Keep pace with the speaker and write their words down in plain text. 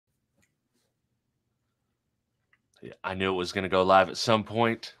Yeah, I knew it was going to go live at some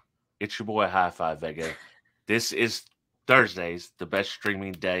point. It's your boy High Five Vega. This is Thursdays, the best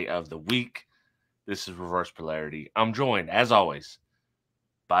streaming day of the week. This is Reverse Polarity. I'm joined, as always,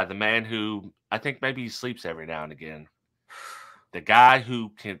 by the man who I think maybe he sleeps every now and again. The guy who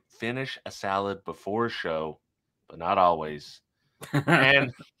can finish a salad before a show, but not always.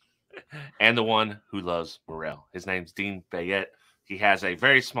 And the one who loves Morel. His name's Dean Bayette. He has a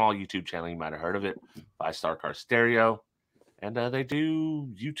very small YouTube channel. You might have heard of it, 5-Star Car Stereo. And they do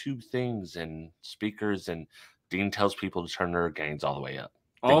YouTube things and speakers, and Dean tells people to turn their gains all the way up.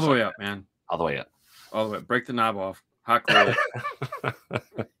 All the way up, man. All the way up. All the way. Break the knob off. Hot glue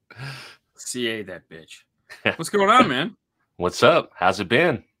it. CA that bitch. What's going on, man? What's up? How's it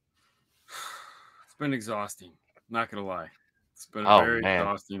been? It's been exhausting. Not going to lie. It's been a very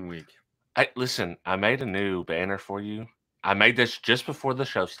exhausting week. Listen, I made a new banner for you. I made this just before the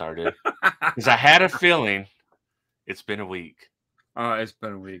show started because I had a feeling it's been a week. Oh, it's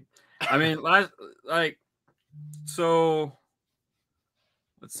been a week. I mean, so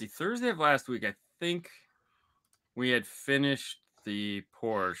let's see. Thursday of last week, I think we had finished the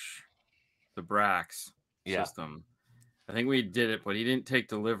Porsche, the Brax system. I think we did it, but he didn't take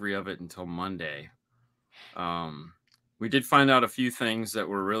delivery of it until Monday. We did find out a few things that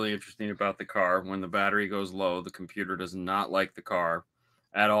were really interesting about the car. When the battery goes low, the computer does not like the car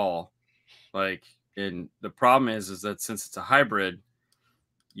at all. And the problem is that since it's a hybrid,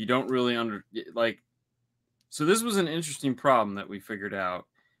 you don't really so this was an interesting problem that we figured out,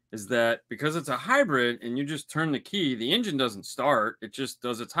 is that because it's a hybrid and you just turn the key, the engine doesn't start. It just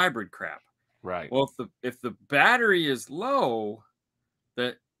does its hybrid crap. Right. Well, if the battery is low,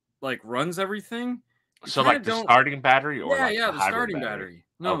 that runs everything. So the starting battery, or the starting battery.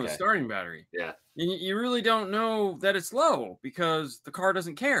 No, okay. The starting battery. Yeah. And you really don't know that it's low because the car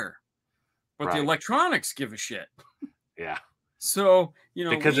doesn't care, but the electronics give a shit. Yeah. So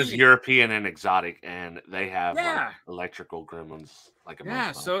because it's European and exotic, and they have electrical gremlins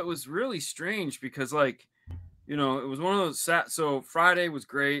So it was really strange because it was one of those. So Friday was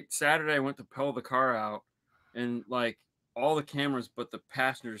great. Saturday I went to pull the car out, and all the cameras but the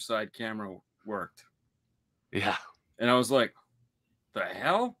passenger side camera worked. Yeah. And I was like, the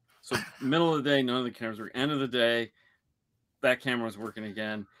hell? So middle of the day, none of the cameras were. End of the day, that camera was working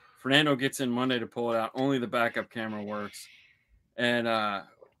again. Fernando gets in Monday to pull it out. Only the backup camera works. And I'm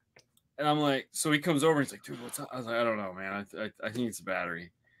like, so he comes over and he's like, dude, what's up? I was like, I don't know, man. I think it's a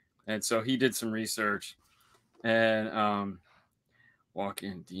battery. And so he did some research, and walk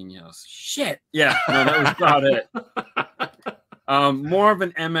in, Dean yells, shit. Yeah, no, that was about it. More of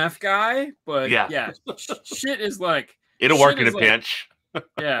an MF guy, but yeah, shit is it'll work in a pinch.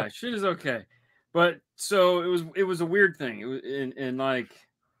 Yeah, shit is okay. But so it was a weird thing. It was and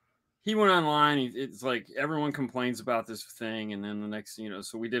he went online. It's everyone complains about this thing, and then the next,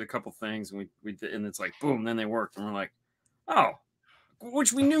 so we did a couple things, and we did, and it's boom, then they worked, and we're like, oh,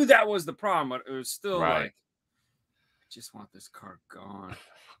 which we knew that was the problem, but it was still I just want this car gone.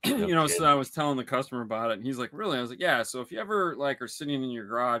 So I was telling the customer about it, and he's like, really? I was like, yeah. So if you ever are sitting in your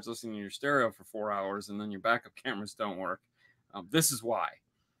garage listening to your stereo for 4 hours, and then your backup cameras don't work, this is why.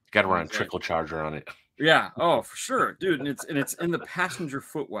 Got to run a trickle charger on it. Yeah. Oh, for sure, dude. And it's in the passenger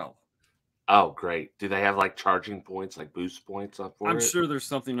footwell. Oh, great. Do they have how points, boost points up for it? I'm sure there's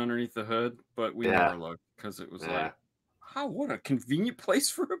something underneath the hood, but we never looked because it was what a convenient place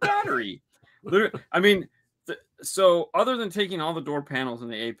for a battery. I mean, so other than taking all the door panels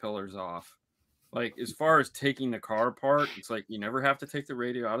and the A-pillars off, as far as taking the car apart, it's you never have to take the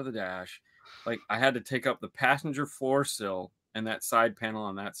radio out of the dash. I had to take up the passenger floor sill and that side panel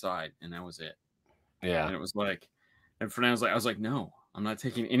on that side, and that was it. Yeah. And it was and Fernando was I was like, no, I'm not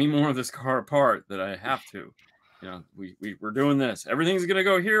taking any more of this car apart that I have to. We're doing this. Everything's gonna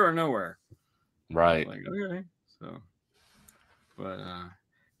go here or nowhere. Right. Okay. So, but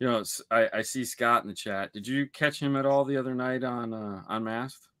I see Scott in the chat. Did you catch him at all the other night on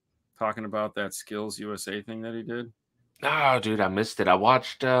Unmasked, talking about that Skills USA thing that he did? No, dude, I missed it. I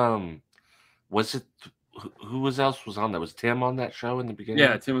watched. Was it who else was on that? Was Tim on that show in the beginning?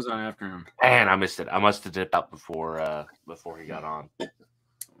 Yeah, Tim was on after him. Man, I missed it. I must have dipped out before he got on.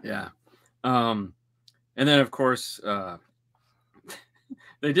 Yeah. And then of course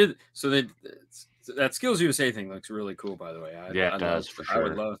they did. So that Skills USA thing looks really cool, by the way. It does for sure. I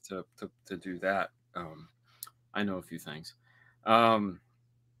would love to do that. I know a few things. But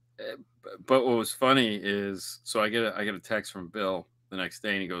what was funny is, so I get a text from Bill the next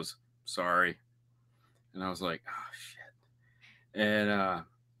day, and he goes, sorry. And I was like, oh shit. And I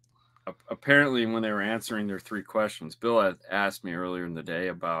apparently when they were answering their 3 questions, Bill had asked me earlier in the day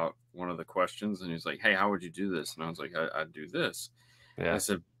about one of the questions, and he was like, "Hey, how would you do this?" And I was like, "I'd do this." Yeah. I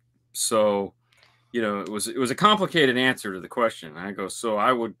said, "So, you know, it was a complicated answer to the question." And I go, "So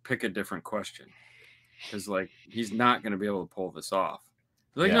I would pick a different question because like he's not going to be able to pull this off."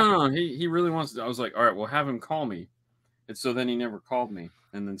 He's like, "No, he really wants to." I was like, "All right, well, have him call me." And so then he never called me,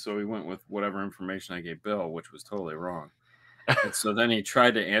 and then so he went with whatever information I gave Bill, which was totally wrong. And so then he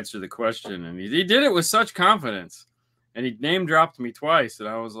tried to answer the question, and he did it with such confidence, and he name dropped me twice, and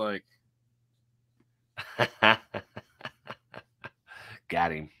I was like,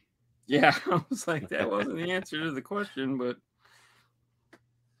 got him. yeah, I was like, that wasn't the answer to the question, but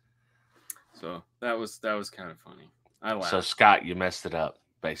so that was kind of funny. I laughed. So Scott, you messed it up,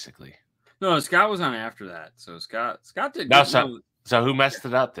 basically. No, Scott was on after that. So Scott did. No, so who messed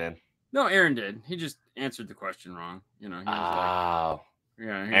it up then? No, Aaron did. He just answered the question wrong. You know, he was like,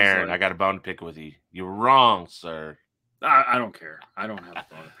 yeah, Aaron, like, I got a bone to pick with you. You were wrong, sir. I don't care. I don't have a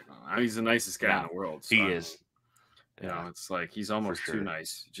bone to pick on him. He's the nicest guy in the world. So he is. You know, it's like he's almost too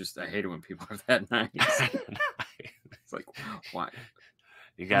nice. Just I hate it when people are that nice. It's like, why?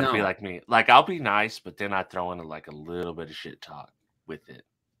 You got to be like me. Like, I'll be nice, but then I throw in like a little bit of shit talk with it.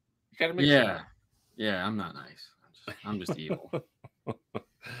 You got to make sure. Yeah, I'm not nice. I'm just evil.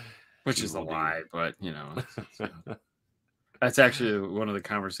 Which is a lie, but you know, that's actually one of the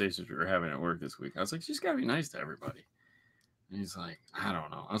conversations we were having at work this week. I was like, she's got to be nice to everybody. And he's like, I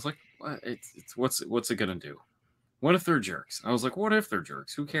don't know. I was like, what? It's what's it gonna do? What if they're jerks? I was like, what if they're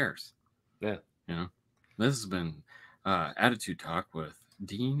jerks? Who cares? Yeah, you know. This has been Attitude Talk with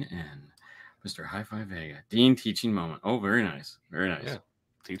Dean and Mr. Hi-Fi Vega. Dean teaching moment. Oh, very nice, very nice. Yeah.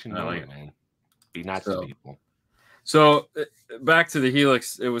 Teaching moment, man. Be nice to people. So back to the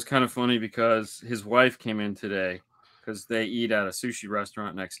Helix, it was kind of funny because his wife came in today because they eat at a sushi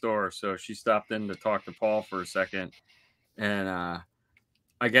restaurant next door. So she stopped in to talk to Paul for a second. And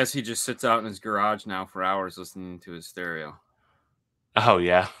I guess he just sits out in his garage now for hours listening to his stereo. Oh,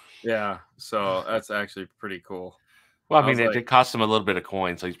 yeah. Yeah. So that's actually pretty cool. Well, I mean, it did cost him a little bit of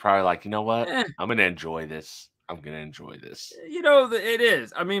coin. So he's probably like, you know what? I'm going to enjoy this. You know, it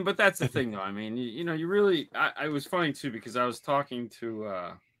is. I mean, but that's the thing, though. I mean, you know, you really. I was funny too because I was talking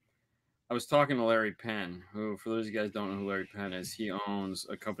to Larry Penn, who, for those of you guys who don't know who Larry Penn is, he owns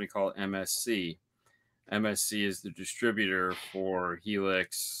a company called MSC. MSC is the distributor for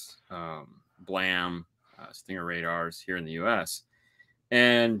Helix, Blam, Stinger radars here in the U.S.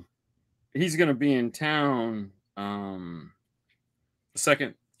 And he's going to be in town the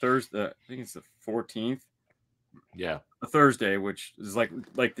second Thursday. I think it's the 14th. Yeah, a Thursday, which is like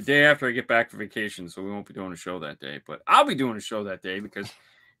the day after I get back from vacation, so we won't be doing a show that day. But I'll be doing a show that day because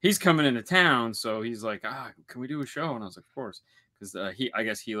he's coming into town. So he's like, can we do a show? And I was like, of course, because I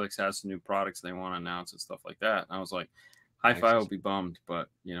guess Helix has some new products they want to announce and stuff like that. And I was like, Hi-Fi will be bummed, but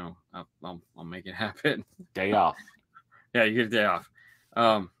you know, I'll make it happen. Day off. Yeah, you get a day off.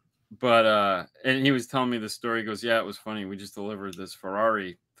 But and he was telling me the story. He goes, yeah, it was funny. We just delivered this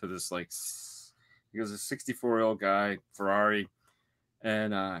Ferrari to this he goes, a 64-year-old guy, Ferrari.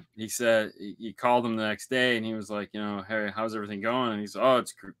 And he said he called him the next day and he was like, you know, hey, how's everything going? And he's,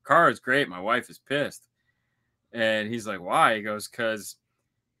 car is great. My wife is pissed. And he's like, why? He goes,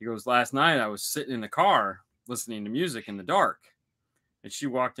 last night I was sitting in the car listening to music in the dark. And she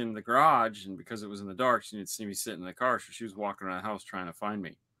walked into the garage, and because it was in the dark, she didn't see me sitting in the car. So she was walking around the house trying to find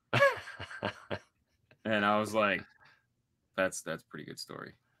me. And I was like, that's a pretty good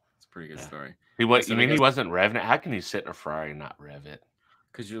story. It's a pretty good story. He wasn't revving it? How can you sit in a Ferrari and not rev it?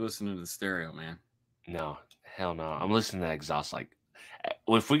 Because you're listening to the stereo, man. No, hell no. I'm listening to that exhaust. Like,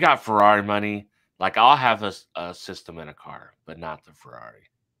 if we got Ferrari money, like, I'll have a system in a car, but not the Ferrari.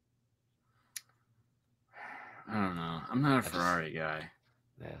 I don't know. I'm not a Ferrari guy.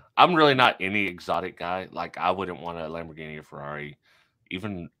 Yeah, I'm really not any exotic guy. Like, I wouldn't want a Lamborghini or Ferrari,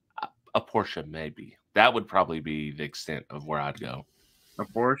 even a Porsche. Maybe that would probably be the extent of where I'd go. A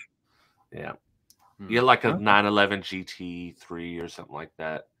Porsche? Yeah, yeah, like a 911 GT3 or something like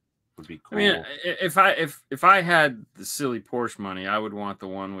that would be cool. I mean, if I had the silly Porsche money, I would want the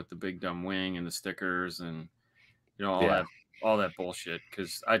one with the big dumb wing and the stickers and you know all that bullshit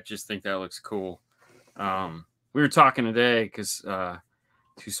because I just think that looks cool. We were talking today because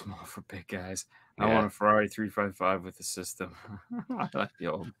too small for big guys. Yeah. I want a Ferrari 355 with the system. I like the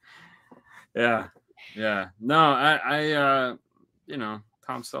old. Yeah. No, I you know,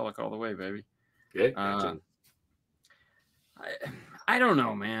 Tom Selleck all the way, baby. Yeah. I don't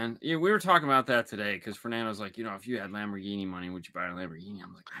know, man. Yeah, we were talking about that today because Fernando's like, you know, if you had Lamborghini money, would you buy a Lamborghini?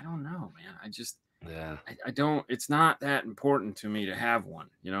 I'm like, I don't know, man. Yeah. I don't. It's not that important to me to have one.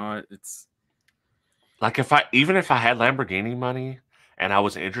 You know, it's like even if I had Lamborghini money and I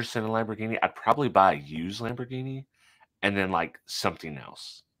was interested in a Lamborghini, I'd probably buy a used Lamborghini and then like something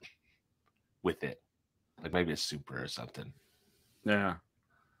else with it, like maybe a Supra or something. yeah.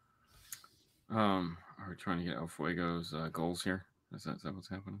 Are we trying to get El Fuego's goals here? Is that what's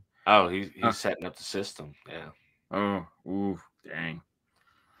happening? Oh, he's setting up the system. Yeah. Oh, ooh, dang.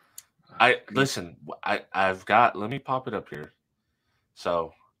 Listen. I've got. Let me pop it up here.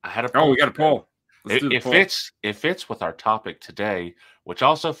 So I had a poll. Oh, we got a poll. Let's do the poll. It fits with our topic today, which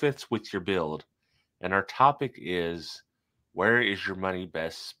also fits with your build. And our topic is, where is your money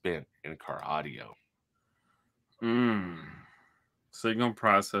best spent in car audio? Signal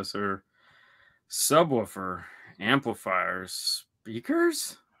processor, subwoofer, amplifiers,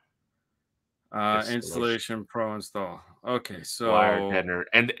 speakers, installation, pro install. Okay, so wire deadener.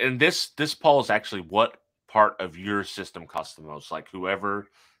 And this poll is actually what part of your system costs the most. Like whoever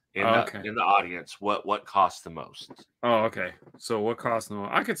in the audience, what costs the most? Oh, okay. So what costs the most?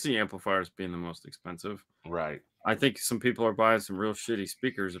 I could see amplifiers being the most expensive. Right. I think some people are buying some real shitty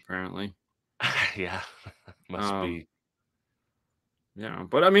speakers, apparently. Yeah, must be. Yeah,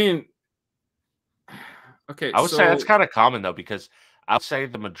 but I mean, okay. I would say that's kind of common though, because I would say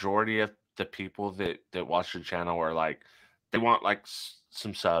the majority of the people that watch your channel are like, they want like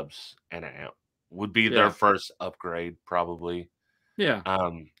some subs and an amp would be their first upgrade probably. Yeah.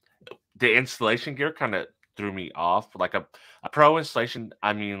 The installation gear kind of threw me off. Like a pro installation,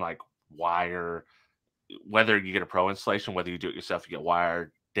 I mean like wire. Whether you get a pro installation, whether you do it yourself, you get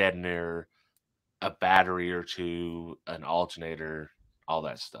wire, deadener, a battery or two, an alternator, all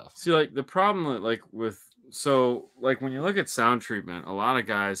that stuff. See, like the problem, like when you look at sound treatment, a lot of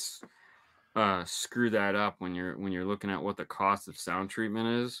guys screw that up when you're looking at what the cost of sound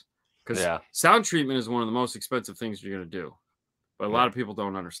treatment is, because sound treatment is one of the most expensive things you're going to do, but a lot of people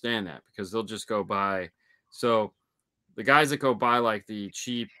don't understand that, because they'll just go buy. So the guys that go buy like the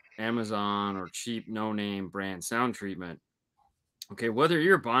cheap Amazon or cheap no-name brand sound treatment, okay, whether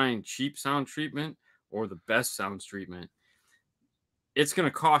you're buying cheap sound treatment or the best sound treatment, it's going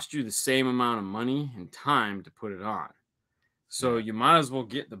to cost you the same amount of money and time to put it on. So you might as well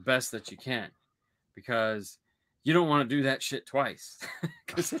get the best that you can, because you don't want to do that shit twice,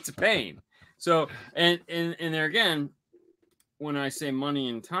 because it's a pain. So, and there again, when I say money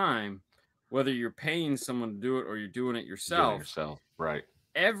and time, whether you're paying someone to do it or you're doing it yourself, right?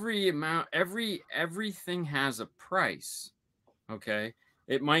 Everything has a price. Okay.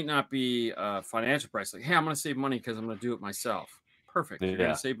 It might not be a financial price. Like, hey, I'm going to save money because I'm going to do it myself. Perfect. You're going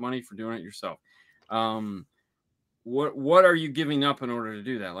to save money for doing it yourself. What are you giving up in order to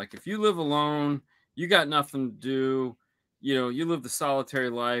do that? Like, if you live alone, you got nothing to do, you know, you live the solitary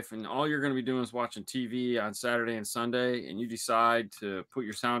life, and all you're going to be doing is watching TV on Saturday and Sunday, and you decide to put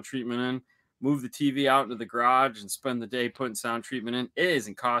your sound treatment in, move the TV out into the garage and spend the day putting sound treatment in, it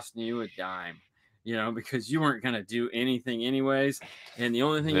isn't costing you a dime, you know, because you weren't going to do anything anyways. And the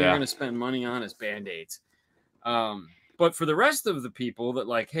only thing you're going to spend money on is Band-Aids. But for the rest of the people that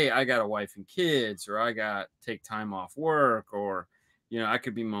like, hey, I got a wife and kids, or I got take time off work, or, you know, I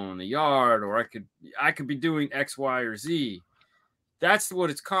could be mowing the yard, or I could be doing X, Y, or Z. That's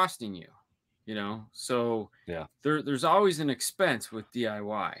what it's costing you, you know? So there's always an expense with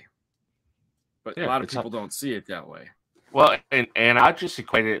DIY, but a lot of people don't see it that way. Well, and I just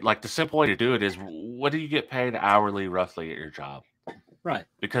equate it, like the simple way to do it is, what do you get paid hourly roughly at your job? Right.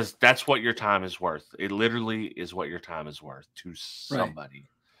 Because that's what your time is worth. It literally is what your time is worth to somebody. Right.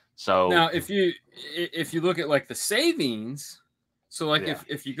 So now if you look at like the savings, so like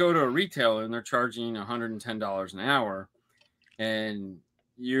if you go to a retailer and they're charging $110 an hour, and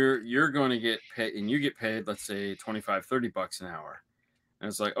you're going to get paid, and you get paid, let's say $25-30 an hour. And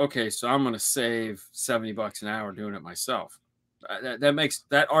it's like, okay, so I'm going to save $70 an hour doing it myself.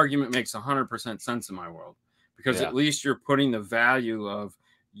 That argument makes 100% sense in my world, because at least you're putting the value of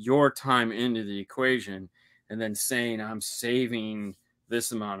your time into the equation, and then saying I'm saving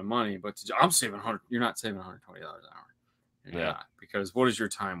this amount of money, but I'm saving you're not saving $120 an hour. You're not, because what is your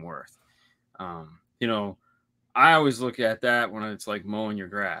time worth? You know, I always look at that when it's like mowing your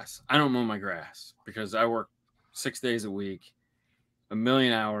grass. I don't mow my grass because I work 6 days a week, 1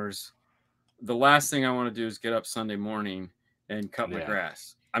 million hours. The last thing I want to do is get up Sunday morning and cut my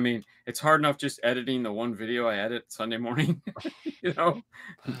grass. I mean, it's hard enough just editing the one video I edit Sunday morning. You know,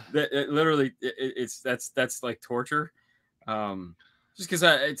 that's like torture. Just because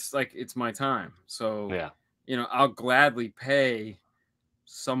it's my time. So you know, I'll gladly pay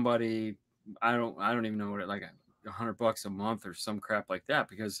somebody. I don't even know what it like $100 a month or some crap like that,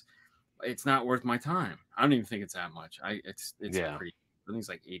 because it's not worth my time. I don't even think it's that much. It's Yeah. pretty. I think it's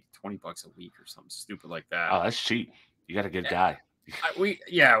like $20 a week or something stupid like that. Oh, that's cheap. You got a good guy. We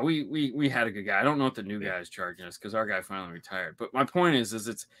had a good guy. I don't know what the new guy is charging us because our guy finally retired. But my point is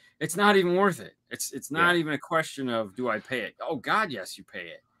it's not even worth it. It's not even a question of do I pay it. Oh God, yes, you pay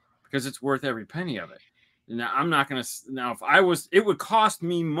it because it's worth every penny of it. Now I'm not gonna. Now if I was, it would cost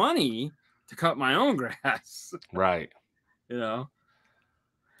me money to cut my own grass. Right. You know.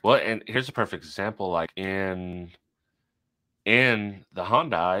 Well, and here's a perfect example. Like in the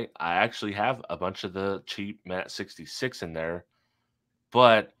Hyundai, I actually have a bunch of the cheap Mat 66 in there.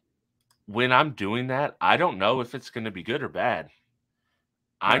 But when I'm doing that, I don't know if it's going to be good or bad.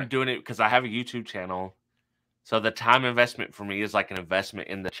 I'm doing it because I have a YouTube channel. So the time investment for me is like an investment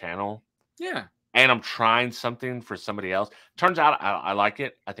in the channel. Yeah. And I'm trying something for somebody else. Turns out I like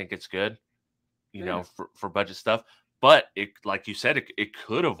it. I think it's good, you know, for budget stuff. But it, like you said, it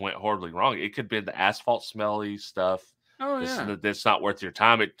could have went horribly wrong. It could be the asphalt smelly stuff. Oh yeah, that's not worth your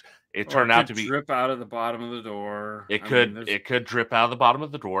time. It turned out to be drip out of the bottom of the door. It could drip out of the bottom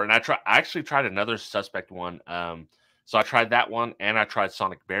of the door. And I actually tried another suspect one. So I tried that one, and I tried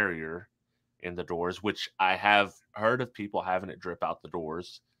sonic barrier in the doors, which I have heard of people having it drip out the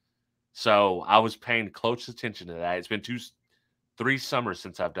doors. So I was paying close attention to that. It's been 3 summers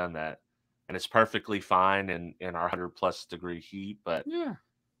since I've done that. And it's perfectly fine in our 100+ degree heat. But yeah,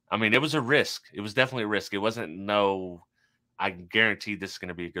 I mean, it was a risk. It was definitely a risk. It wasn't I guaranteed this is going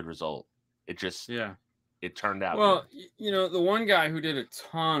to be a good result. It just, it turned out. Well, good. You know, the one guy who did a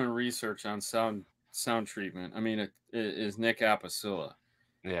ton of research on sound treatment, I mean, it is Nick Apicilla.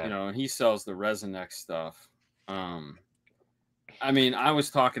 Yeah. You know, and he sells the Resonex stuff. I mean, I was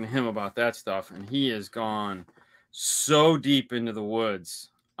talking to him about that stuff, and he has gone so deep into the woods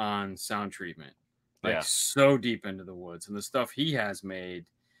on sound treatment, like so deep into the woods, and the stuff he has made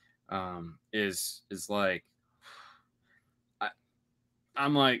is like,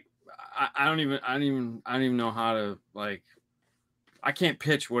 I'm like, I don't even know how to, like, I can't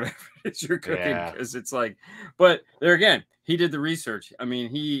pitch whatever it is you're cooking because it's like, but there again, he did the research. I mean,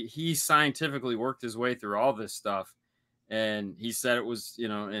 he scientifically worked his way through all this stuff. And he said it was, you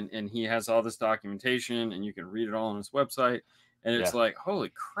know, and he has all this documentation, and you can read it all on his website. And it's like,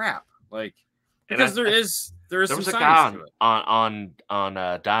 holy crap! Like, because there is some science to it. on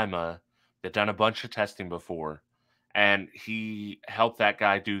Dyma that done a bunch of testing before, and he helped that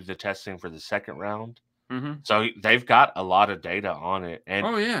guy do the testing for the second round. So they've got a lot of data on it. And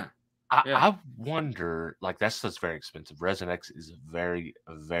I wonder, like, that's very expensive. Resonex is very,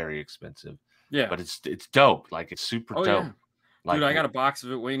 very expensive. Yeah, but it's dope. Like, it's super dope. Yeah. Like, dude, I got a box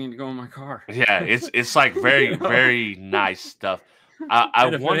of it waiting to go in my car. Yeah, it's like very very nice stuff. I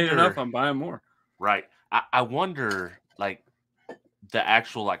wonder. If enough, I'm buying more. Right. I wonder, like, the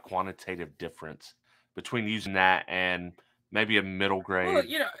actual, like, quantitative difference between using that and maybe a middle grade. Well,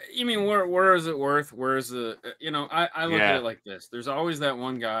 you know, you mean where is it worth? Where is the, you know, I look at it like this. There's always that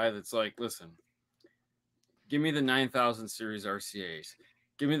one guy that's like, listen, give me the 9000 series RCAs.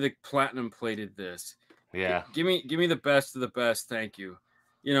 Give me the platinum plated this. Yeah. Give me the best of the best. Thank you.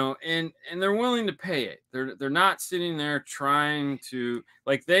 You know, and they're willing to pay it. They're not sitting there trying to,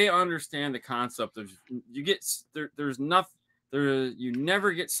 like, they understand the concept of you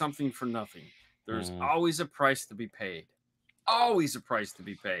never get something for nothing. There's always a price to be paid. Always a price to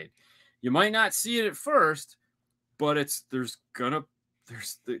be paid. You might not see it at first, but the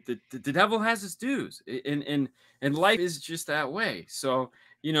devil has its dues, and life is just that way. So,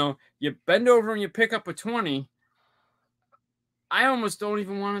 you know, you bend over and you pick up a 20. I almost don't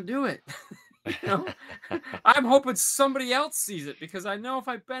even want to do it. You know, I'm hoping somebody else sees it, because I know if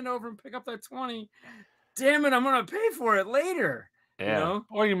I bend over and pick up that 20, damn it, I'm gonna pay for it later. Yeah. You know?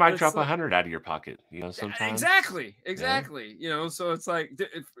 Or you might drop 100 out of your pocket, you know, sometimes. Exactly. Yeah. You know, so it's like,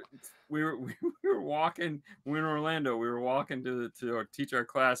 we were walking, we were in Orlando, we were walking to teach our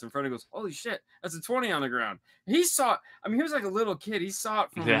class, and Freddie goes, holy shit, that's a 20 on the ground. He saw it. I mean, he was like a little kid. He saw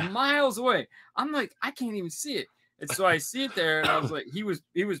it from miles away. I'm like, I can't even see it. And so I see it there, and I was like, he was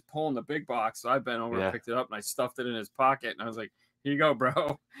pulling the big box. So I bent over and picked it up, and I stuffed it in his pocket, and I was like, here you go,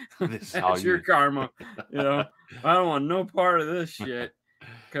 bro. That's your karma. You know, I don't want no part of this shit.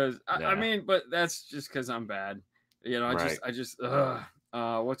 Because I mean, but that's just because I'm bad. You know, that's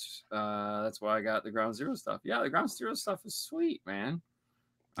why I got the Ground Zero stuff. Yeah, the Ground Zero stuff is sweet, man.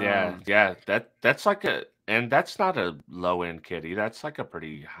 Yeah. That's like and that's not a low end kitty. That's like a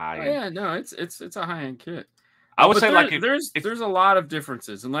pretty high end. Yeah, no, it's a high end kit. I would say, like, there's a lot of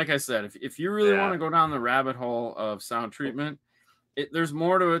differences, and like I said, if you really want to go down the rabbit hole of sound treatment, there's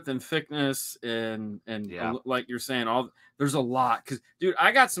more to it than thickness and like you're saying, there's a lot. Because dude,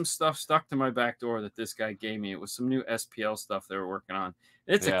 I got some stuff stuck to my back door that this guy gave me. It was some new SPL stuff they were working on.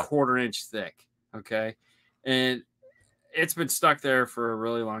 It's a 1/4 inch thick, okay, and it's been stuck there for a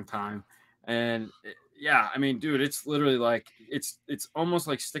really long time. And yeah, I mean, dude, it's literally like it's almost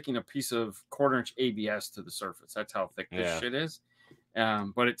like sticking a piece of 1/4 inch ABS to the surface. That's how thick this shit is.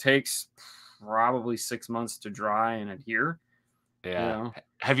 But it takes probably 6 months to dry and adhere. Yeah. You know?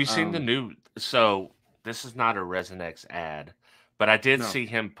 Have you seen the new? So this is not a Resonex ad, but I did see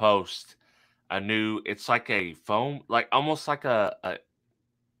him post a new. It's like a foam, like almost like a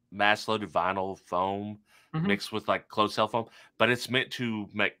mass loaded vinyl foam mixed with like closed cell foam, but it's meant to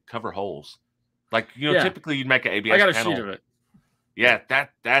cover holes. Like, you know, typically you'd make an ABS panel. I got a panel. sheet of it. Yeah,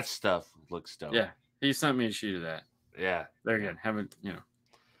 that stuff looks dope. Yeah, he sent me a sheet of that. Yeah, there again, haven't you know?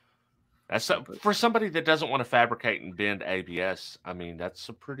 That's for somebody that doesn't want to fabricate and bend ABS. I mean, that's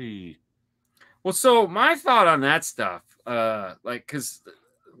a pretty well. So my thought on that stuff, like, because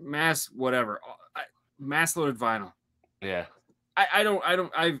mass loaded vinyl. Yeah,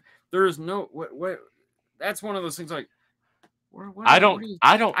 there is no what. That's one of those things like. I know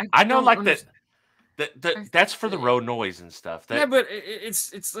like understand. That's for the road noise and stuff. Yeah, but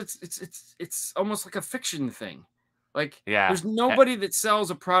it's almost like a fiction thing. Like, there's nobody that sells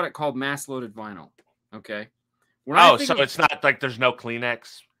a product called mass loaded vinyl. Okay. So it's not like there's no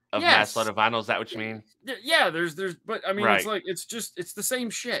Kleenex of mass loaded vinyl. Is that what you mean? Yeah, but I mean, it's like it's the same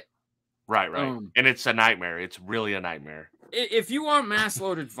shit. Right. And it's a nightmare. It's really a nightmare. If you want mass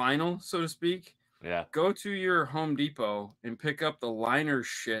loaded vinyl, so to speak, go to your Home Depot and pick up the liner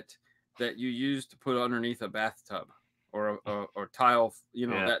shit that you use to put underneath a bathtub or tile. You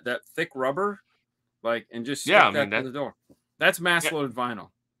know, that thick rubber. Like, and just stick that to the door. That's mass loaded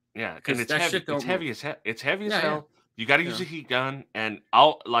vinyl. Yeah, because it's heavy. It's heavy as hell. It's heavy as hell. You got to use a heat gun, and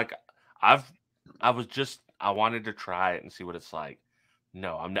I wanted to try it and see what it's like.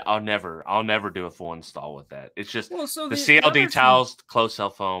 No, I'll never do a full install with that. It's just the CLD tiles, closed cell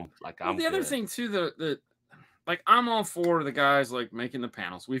foam. Like, the other thing too, like, I'm all for the guys like making the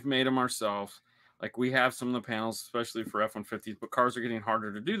panels. We've made them ourselves. Like, we have some of the panels, especially for F-150s, but cars are getting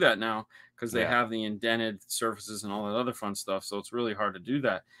harder to do that now because they have the indented surfaces and all that other fun stuff. So it's really hard to do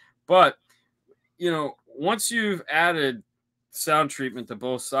that. But, you know, once you've added sound treatment to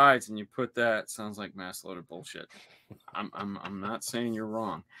both sides and you put that, sounds like mass loaded bullshit. I'm not saying you're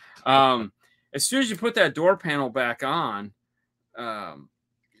wrong. As soon as you put that door panel back on,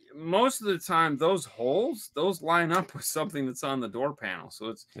 most of the time those holes line up with something that's on the door panel, so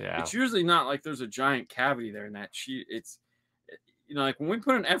it's usually not like there's a giant cavity there in that sheet. It's, you know, like when we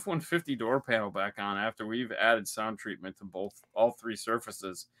put an F-150 door panel back on after we've added sound treatment to all three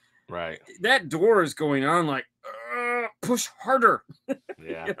surfaces, right, that door is going on like push harder.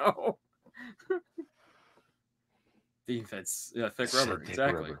 Yeah. You know. Defense, thick rubber,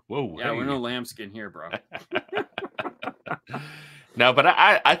 exactly. Rubber. Whoa, yeah, we're no lambskin here, bro. No, but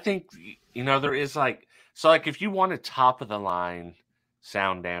I think, you know, there is like if you want a top of the line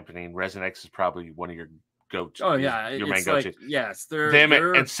sound dampening, Resonex is probably one of your go-to. Oh yeah, your main go-to. Like, yes, they're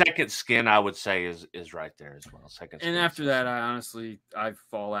and Second Skin, I would say is right there as well. Second Skin. And after that, I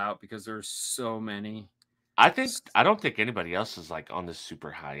fall out because there's so many. I don't think anybody else is like on this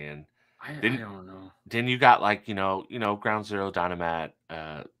super high end. I don't know. Then you got like, you know, Ground Zero, Dynamat.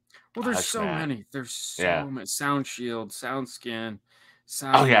 Well, there's so many. There's so many. Sound Shield, Sound Skin,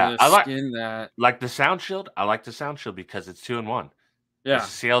 Sound. Oh yeah, I like Skin that. Like the Sound Shield. I like the Sound Shield because it's 2-in-1. Yeah, it's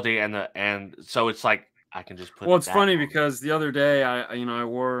CLD and so it's like I can just put. Well, it's funny because the other day I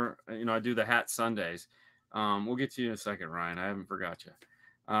wore, I do the hat Sundays. We'll get to you in a second, Ryan. I haven't forgot you.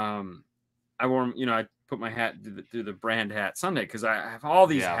 I wore, I put my hat do the brand hat Sunday because I have all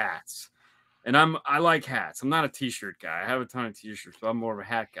these hats. And I like hats. I'm not a t-shirt guy. I have a ton of t-shirts, but I'm more of a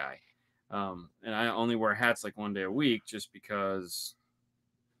hat guy. And I only wear hats like one day a week just because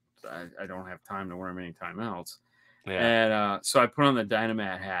I don't have time to wear them anytime else. Yeah. And so I put on the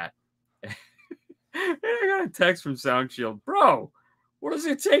Dynamat hat. And I got a text from Sound Shield, bro. What does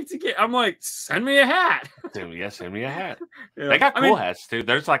it take to get? I'm like, send me a hat. Dude, send me a hat. They got cool hats too.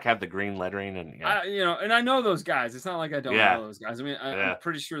 There's like have the green lettering and and I know those guys. It's not like I don't know those guys. I mean, I'm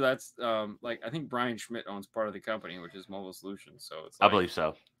pretty sure that's like I think Brian Schmidt owns part of the company, which is Mobile Solutions. So it's I believe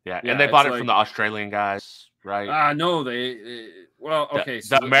so. Yeah, and they bought it from the Australian guys, right? No, they well, okay.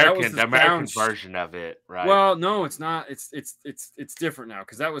 The American version of it, right? Well, no, it's not. It's different now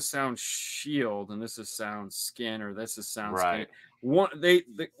because that was Sound Shield and this is Sound Skin or this is Sound Skin.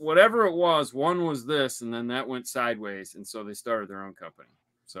 Whatever it was, one was this, and then that went sideways, and so they started their own company.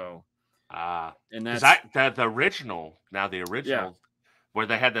 So, And because that's the original, where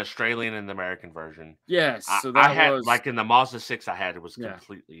they had the Australian and the American version. Yes, so I that had was like in the Mazda 6 I had, it was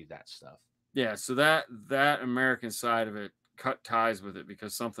completely that stuff. Yeah, so that American side of it cut ties with it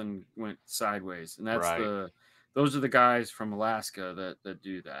because something went sideways, and that's those are the guys from Alaska that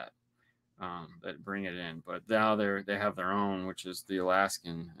do that, that bring it in. But now they have their own, which is the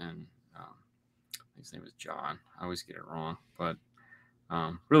Alaskan, and his name is John. I always get it wrong, but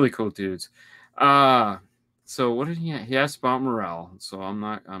really cool dudes. So what did he asked about Morel? So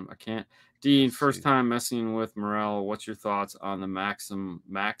I can't. Dean, first time messing with Morel. What's your thoughts on the Maximo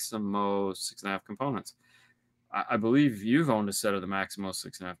 6.5 components? I believe you've owned a set of the Maximo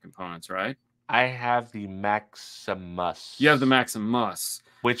 6.5 components, right? I have the Maximus. You have the Maximus,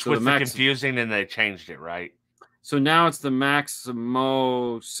 which was confusing, and they changed it, right? So now it's the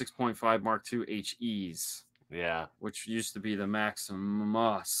Maximo 6.5 Mark II HEs. Yeah. Which used to be the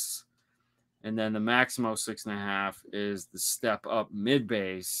Maximus. And then the Maximo 6.5 is the step up mid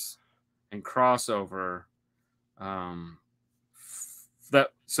bass and crossover.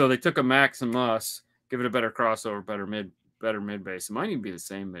 So they took a Maximus, give it a better crossover, better mid bass. It might even be the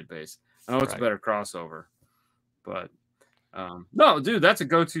same mid bass. I know it's a better crossover, but no, dude, that's a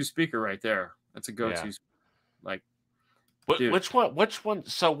go-to speaker right there. That's a go-to, like. Which one?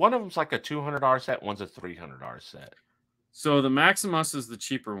 So one of them's like a $200 set, one's a $300 set. So the Maximus is the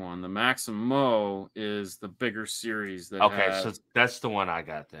cheaper one. The Maximo is the bigger series. So that's the one I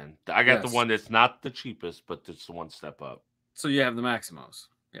got then. I got the one that's not the cheapest, but it's the one step up. So you have the Maximos.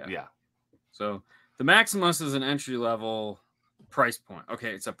 Yeah. Yeah. So the Maximus is an entry level price point.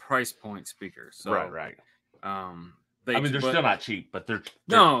 Okay, it's a price point speaker. So right. I mean, they're still not cheap, but they're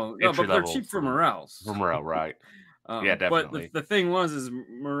no, but they're cheap for Morels. For Morel, right? Yeah, definitely. But the thing is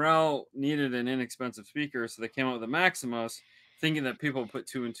Morel needed an inexpensive speaker, so they came up with a Maximus, thinking that people would put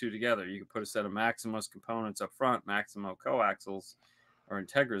 2 and 2 together. You could put a set of Maximus components up front, Maximo coaxials or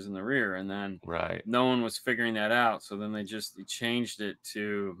Integras in the rear, and then no one was figuring that out. So then they changed it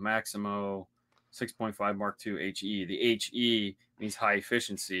to Maximo 6.5 Mark II HE. The HE means high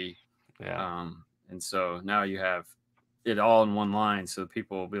efficiency. Yeah. And so now you have it all in one line, so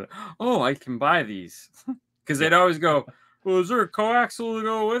people will be like, "Oh, I can buy these." Because they'd always go, "Well, is there a coaxial to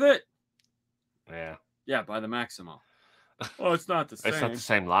go with it?" Yeah. Yeah, by the Maximo. Oh, it's not the same. It's not the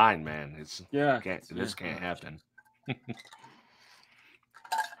same line, man. This can't happen.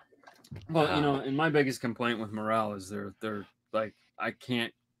 Well, and my biggest complaint with Morel is they're like, I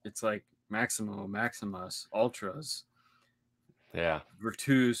can't. It's like Maximo, Maximus, Ultras. Yeah.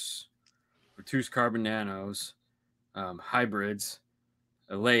 Virtus Carbon Nanos, hybrids,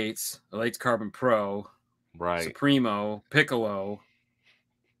 Elates Carbon Pro. Right. Supremo, Piccolo.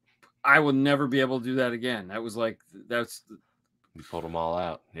 I will never be able to do that again. That was like you pulled them all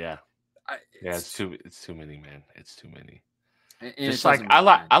out. Yeah. It's too many, man. It's too many. Just like I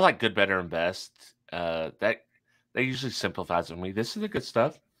like good, better, and best. That usually simplifies it for me. This is the good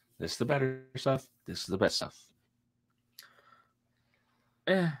stuff. This is the better stuff. This is the best stuff.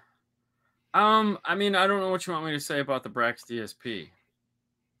 Yeah. I mean, I don't know what you want me to say about the Brax DSP.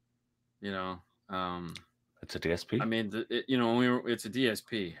 It's a DSP. I mean, it's a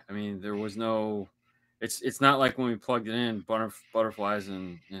DSP. I mean, there was no. It's not like when we plugged it in, butterflies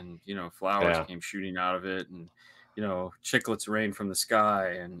and flowers came shooting out of it, and chiclets rained from the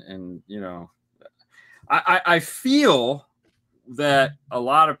sky, and I feel that a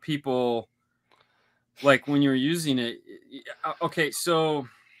lot of people, like when you're using it. Okay, so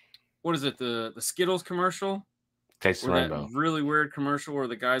what is it? The Skittles commercial? Taste the Rainbow. That really weird commercial where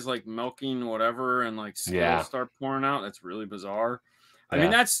the guy's like milking whatever and like Skittles start pouring out. That's really bizarre. I mean,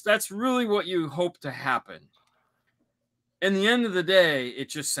 that's really what you hope to happen. In the end of the day, it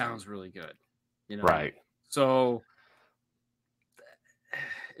just sounds really good, Right. So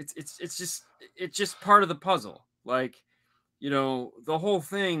it's just part of the puzzle. Like, the whole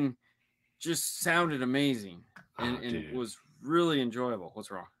thing just sounded amazing and it was really enjoyable. What's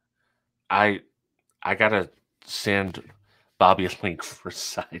wrong? I gotta send Bobby a link for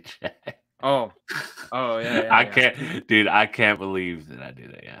side chat. Oh yeah. I can't believe that I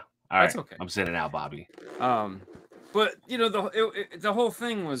did it. Yeah. All right. Okay. I'm sending out Bobby. But the whole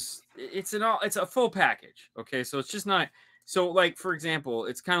thing was it's a full package. Okay, so it's just not like, for example,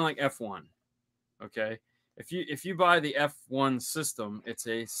 it's kind of like F1. Okay, if you buy the F1 system, it's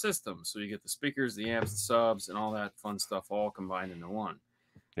a system, so you get the speakers, the amps, the subs, and all that fun stuff all combined into one.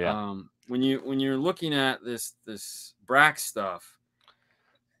 Yeah. When you're looking at this Brax stuff,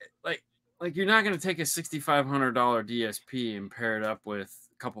 like you're not going to take a $6,500 DSP and pair it up with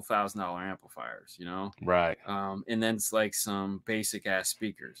couple $1,000 amplifiers, you know? Right. And then it's like some basic ass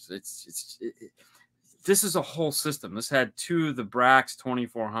speakers. This is a whole system. This had 2 of the Brax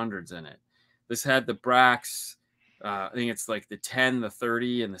 2400s in it. This had the Brax, I think it's like the 10, the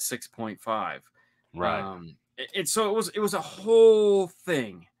 30, and the 6.5. Right. So it was a whole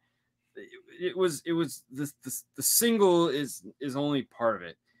thing. It was the single is only part of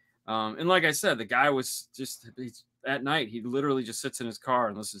it. And like I said, the guy was just at night, he literally just sits in his car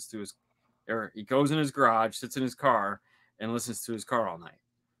and listens to or he goes in his garage, sits in his car and listens to his car all night.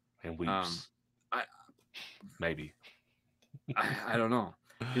 And weeps. Maybe. I don't know.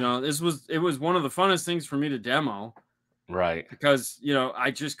 You know, it was one of the funnest things for me to demo. Right. Because, you know, I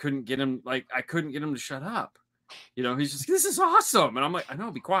just couldn't get him, I couldn't get him to shut up. You know, he's just, this is awesome. And I'm like, I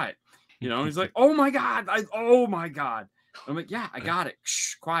know, be quiet. You know, he's like, oh my God. Oh my God. I'm like, yeah, I got it.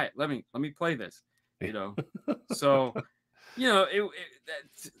 Shh, quiet. Let me play this, you know? So, you know,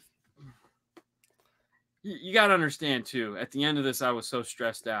 you got to understand too, at the end of this, I was so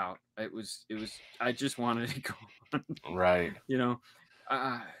stressed out. I just wanted to go on. Right. You know,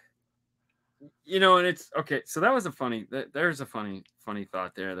 and it's okay. So that was there's a funny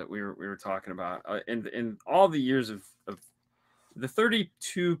thought there that we were talking about in all the years of the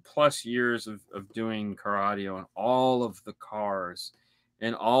 32 plus years of doing car audio and all of the cars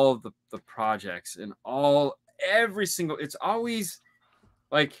and all of the projects and every single, it's always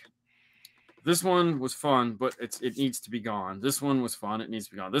like, this one was fun, but it needs to be gone. This one was fun. It needs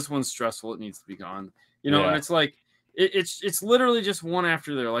to be gone. This one's stressful. It needs to be gone. You know, and it's like, it's literally just one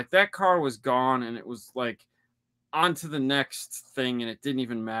after the other. Like that car was gone and it was like on to the next thing. And it didn't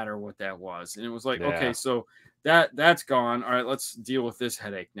even matter what that was. And it was like, okay, so that's gone. All right, let's deal with this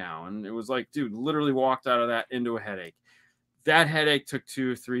headache now. And it was like, dude, literally walked out of that into a headache. That headache took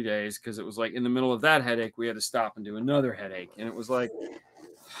 2 or 3 days because it was like in the middle of that headache, we had to stop and do another headache. And it was like, oh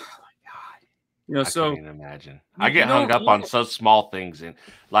my God. You know, I can't imagine. I get hung up on so small things. And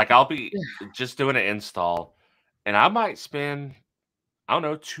like, I'll be just doing an install and I might spend, I don't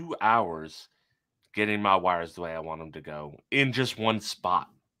know, 2 hours getting my wires the way I want them to go in just one spot.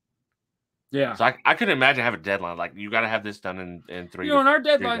 Yeah. So I couldn't imagine having a deadline. Like, you got to have this done in 3 You know, and our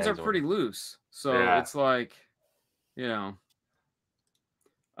deadlines are pretty loose. So it's like, you know,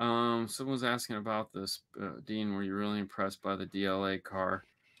 someone was asking about this. Dean, were you really impressed by the DLA car?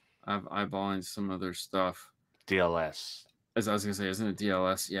 I've eyeballing some other stuff. DLS. As I was going to say, isn't it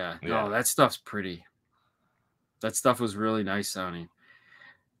DLS? Yeah. No, that stuff's pretty. That stuff was really nice sounding.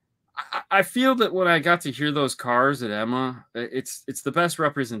 I feel that when I got to hear those cars at Emma, it's the best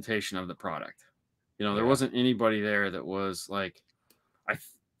representation of the product. You know, there wasn't anybody there that was like, what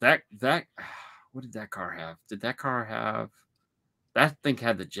did that car have? Did that car have? That thing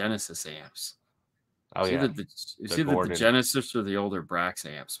had the Genesis amps. Oh, it's either the Genesis or the older Brax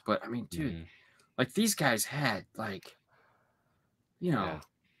amps. But I mean, dude, like these guys had like, you know,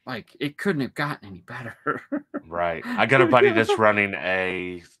 like it couldn't have gotten any better. Right. I got a buddy that's running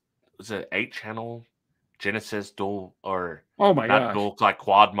was it 8-channel Genesis dual or dual, like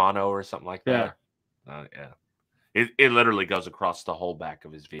quad mono or something like that. It literally goes across the whole back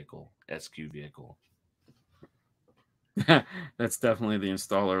of his vehicle, SQ vehicle. That's definitely the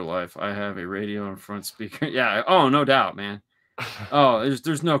installer life. I have a radio and front speaker. Yeah. Oh, no doubt, man. Oh,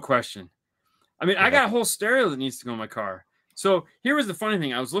 there's no question. I mean, I got a whole stereo that needs to go in my car. So here was the funny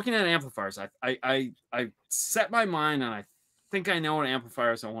thing. I was looking at amplifiers. I set my mind and I think I know what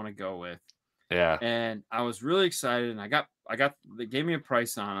amplifiers I want to go with. Yeah. And I was really excited and they gave me a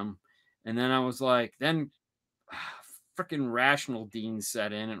price on them. And then I was like, freaking Rational Dean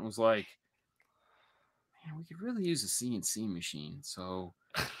set in and it was like, man, we could really use a CNC machine. So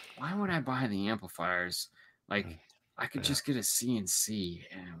why would I buy the amplifiers? Like I could just get a CNC.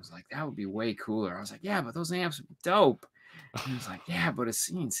 And it was like, that would be way cooler. I was like, yeah, but those amps would be dope. And he was like, yeah, but a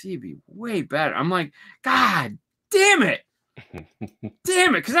CNC would be way better. I'm like, God damn it.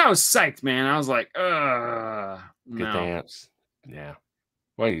 Damn it. Because I was psyched, man. I was like, get the amps. Yeah.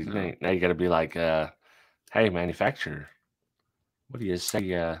 Well, now you got to be like, hey, manufacturer, what do you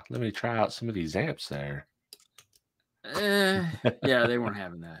say? Let me try out some of these amps there. Yeah, they weren't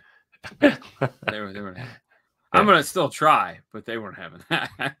having that. They weren't having that. I'm going to still try, but they weren't having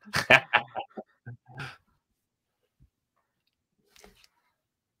that.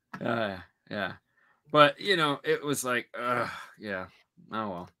 Yeah. But, you know, it was like, yeah. Oh,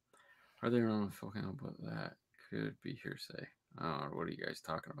 well. Are they on the full count? But that could be hearsay. Oh, what are you guys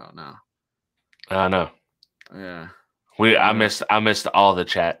talking about now? I know. Yeah. I missed all the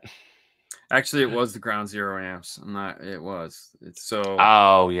chat. Actually, it was the Ground Zero amps. It's so.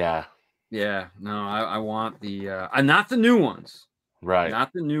 Oh, yeah. Yeah. No, I want the, not the new ones. Right.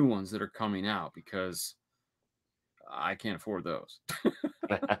 Not the new ones that are coming out, because I can't afford those.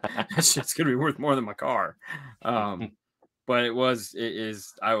 That shit's gonna be worth more than my car. But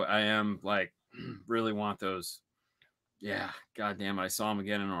I am like really want those. Yeah, goddamn it. I saw them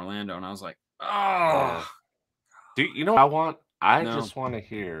again in Orlando and I was like, oh, do you know what I want? I no. just want to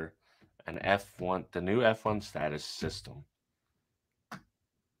hear an F1, the new F1 status system.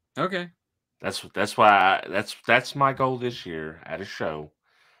 Okay. That's why that's my goal this year at a show.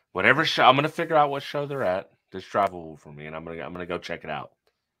 Whatever show, I'm gonna figure out what show they're at. That's drivable for me, and I'm gonna go check it out.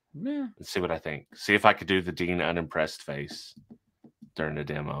 Yeah. And see what I think. See if I could do the Dean unimpressed face during the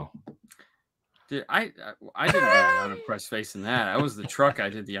demo. Dude, I didn't do the unimpressed face in that. I was the truck I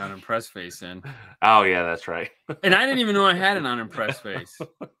did the unimpressed face in. Oh yeah, that's right. And I didn't even know I had an unimpressed face.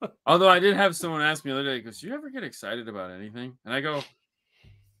 Although I did have someone ask me the other day, goes, "Do you ever get excited about anything?" And I go,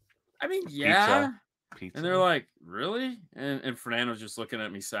 I mean, yeah. Pizza. And they're like, "Really?" And Fernando's just looking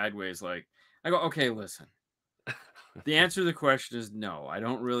at me sideways, like, I go, "Okay, listen. The answer to the question is no. I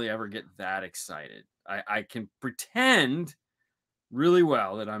don't really ever get that excited. I can pretend really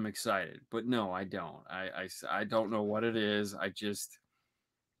well that I'm excited, but no, I don't. I don't know what it is. I just,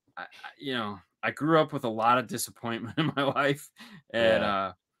 I grew up with a lot of disappointment in my life,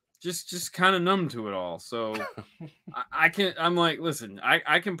 and just kind of numb to it all. So I'm like, listen,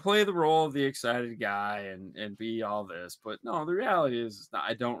 I can play the role of the excited guy and be all this, but no, the reality is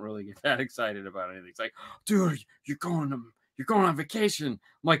I don't really get that excited about anything. It's like, dude, you're going on vacation. I'm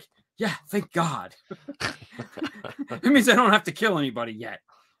like, yeah, thank God. It means I don't have to kill anybody yet.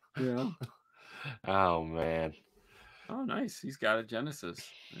 Yeah. Oh man. Oh, nice. He's got a Genesis.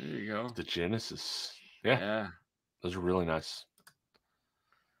 There you go. The Genesis. Yeah. Yeah. Those are really nice.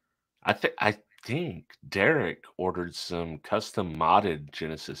 I think Derek ordered some custom modded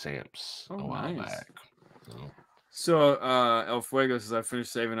Genesis amps a while back. So El Fuego says I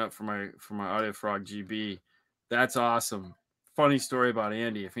finished saving up for my Audio Frog GB. That's awesome. Funny story about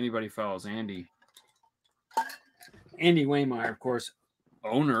Andy. If anybody follows Andy Waymeyer, of course,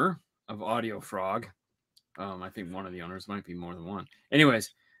 owner of Audio Frog. I think one of the owners, might be more than one.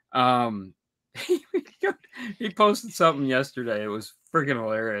 Anyways, he posted something yesterday. It was freaking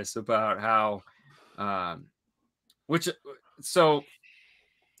hilarious about how, so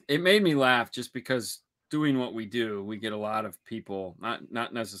it made me laugh just because doing what we do, we get a lot of people,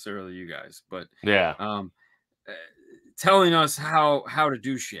 not necessarily you guys, but telling us how to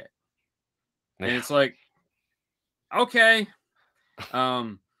do shit. Yeah. And it's like, okay.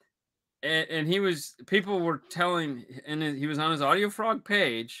 And people were telling, and he was on his Audio Frog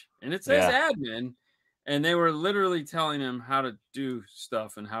page, and it says admin, and they were literally telling him how to do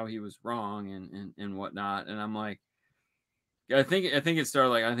stuff and how he was wrong and whatnot. And I'm like, I think it started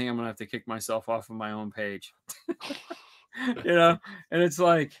like, I think I'm gonna have to kick myself off of my own page. And it's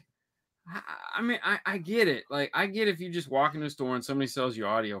like, I mean, I get it. Like, I get if you just walk in the store and somebody sells you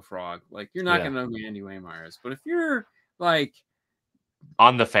Audio Frog, like, you're not gonna know who Andy Waymeyer is. But if you're like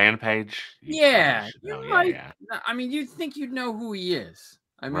on the fan page, I mean, you'd think you'd know who he is.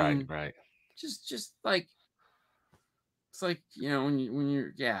 I mean, right. Just like, it's like, when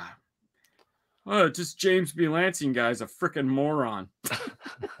you're oh, just James B. Lansing guy's a freaking moron.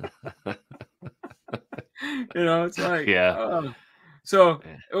 It's like, So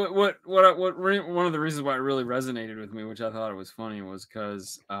what one of the reasons why it really resonated with me, which I thought it was funny, was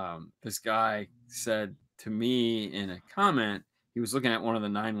because this guy said to me in a comment, he was looking at one of the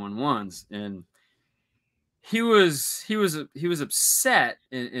 911s, and he was upset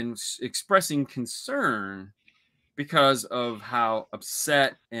and expressing concern because of how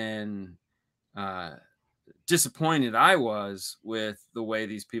upset and disappointed I was with the way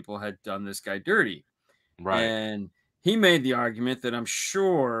these people had done this guy dirty. Right. And he made the argument that I'm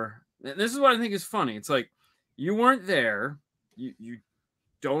sure, this is what I think is funny. It's like, you weren't there. You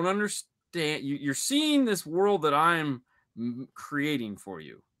don't understand. You're seeing this world that I'm creating for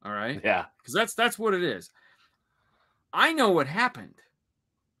you. All right. Yeah. Because that's what it is. I know what happened.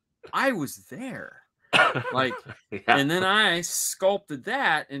 I was there. Like, and then I sculpted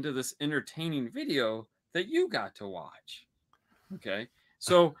that into this entertaining video that you got to watch. Okay.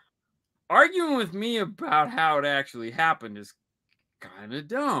 So arguing with me about how it actually happened is kind of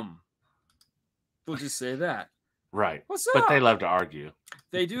dumb. We'll just say that. Right. What's up? But they love to argue.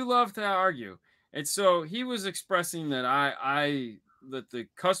 They do love to argue. And so he was expressing that that the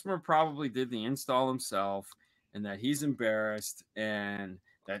customer probably did the install himself, and that he's embarrassed, and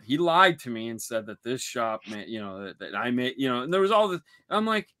that he lied to me and said that this shop made, that I made, and there was all this. I'm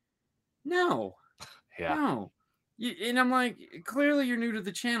like, no. And I'm like, clearly you're new to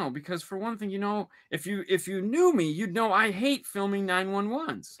the channel, because for one thing, you know, if you knew me, you'd know I hate filming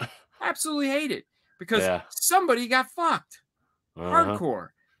 911s. Absolutely hate it, because somebody got fucked. Hardcore.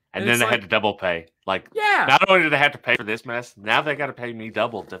 And then they had to double pay. Like, yeah, not only did they have to pay for this mess, now they got to pay me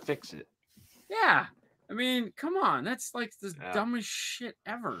double to fix it. Yeah. I mean, come on. That's like the dumbest shit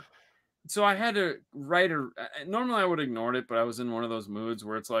ever. So I had to write normally I would have ignored it, but I was in one of those moods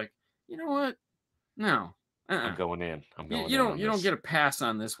where it's like, you know what? No. I'm going in. You don't get a pass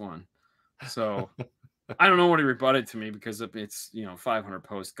on this one. So I don't know what he rebutted to me, because it's, you know, 500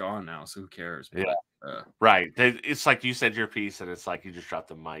 posts gone now, so who cares? But, right. It's like you said your piece, and it's like you just dropped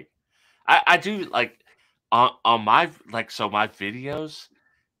the mic. I do like on my my videos.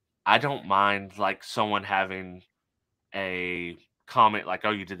 I don't mind like someone having a comment like,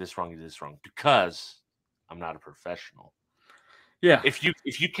 "Oh, you did this wrong. You did this wrong," because I'm not a professional. Yeah. If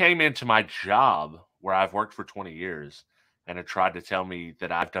you came into my job where I've worked for 20 years and have tried to tell me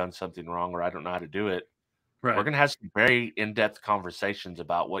that I've done something wrong or I don't know how to do it, we're going to have some very in-depth conversations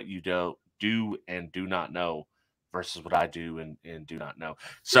about what you do and do not know versus what I do and do not know.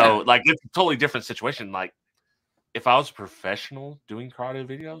 So like, it's a totally different situation. Like, if I was a professional doing karate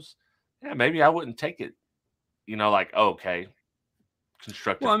videos, yeah, maybe I wouldn't take it, you know, like, oh, okay,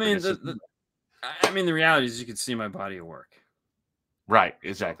 constructive. Well, I mean, the reality is you can see my body of work. Right.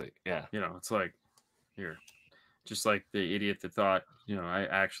 Exactly. Yeah. You know, it's like, here, just like the idiot that thought, you know, I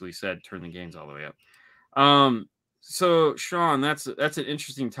actually said turn the gains all the way up. So Sean, that's an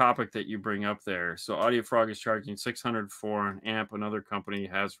interesting topic that you bring up there. So AudioFrog is charging $600 for an amp another company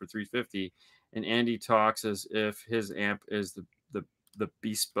has for $350, and Andy talks as if his amp is the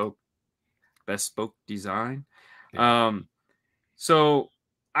bespoke design. Yeah. So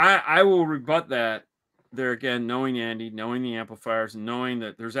I will rebut that there again, knowing Andy, knowing the amplifiers, and knowing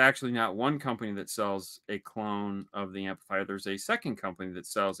that there's actually not one company that sells a clone of the amplifier. There's a second company that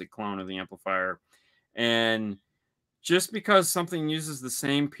sells a clone of the amplifier. And just because something uses the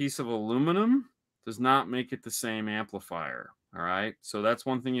same piece of aluminum does not make it the same amplifier. All right. So that's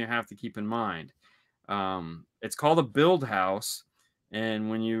one thing you have to keep in mind. It's called a build house. And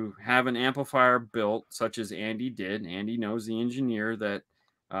when you have an amplifier built, such as Andy did, Andy knows the engineer that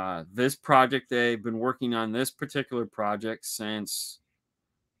this project, they've been working on this particular project since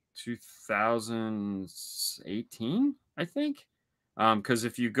 2018, I think. Because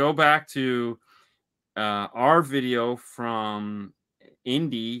if you go back to our video from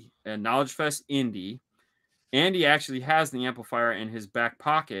Indy, Knowledge Fest Indy, Andy actually has the amplifier in his back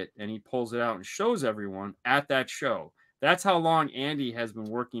pocket, and he pulls it out and shows everyone at that show. That's how long Andy has been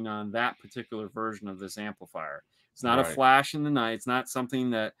working on that particular version of this amplifier. It's not a flash in the night. It's not something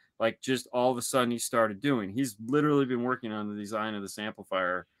that like just all of a sudden he started doing. He's literally been working on the design of this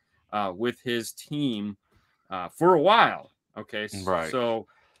amplifier with his team for a while. Okay. So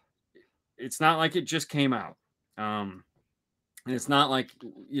it's not like it just came out. And it's not like,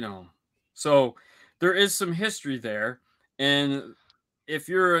 you know, so there is some history there. And if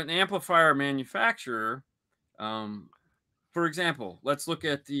you're an amplifier manufacturer, for example, let's look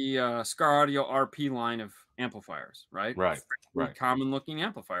at the Scar Audio RP line of amplifiers, right? Right. Common looking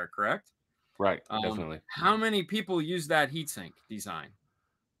amplifier, correct? Right. Definitely. How many people use that heatsink design?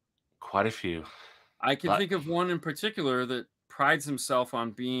 Quite a few. I can think of one in particular that prides himself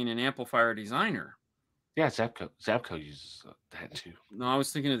on being an amplifier designer. Yeah, Zabco uses that too. No, I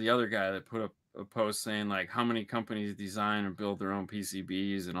was thinking of the other guy that put up a post saying like how many companies design and build their own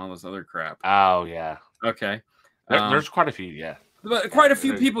PCBs and all this other crap. Oh yeah. Okay. There's quite a few, yeah. But quite a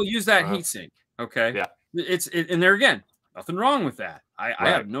few people use that heatsink. Okay. Yeah. And there again, nothing wrong with that. I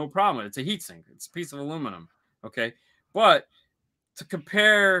have no problem with it. It's a heatsink. It's a piece of aluminum. Okay. But to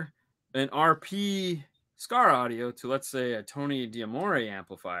compare an RP Scar Audio to, let's say, a Tony D'Amore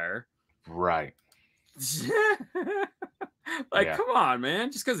amplifier. Right. Come on,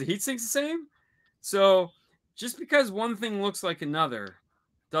 man. Just because the heatsink's the same? So just because one thing looks like another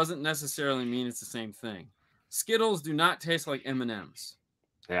doesn't necessarily mean it's the same thing. Skittles do not taste like M&Ms.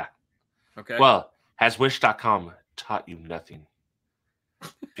 Yeah. Okay. Well, has Wish.com taught you nothing?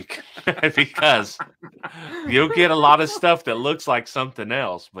 Because you'll get a lot of stuff that looks like something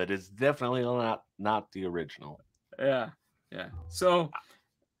else, but it's definitely not the original. Yeah. Yeah. So,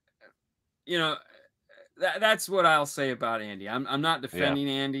 you know, that's what I'll say about Andy. I'm not defending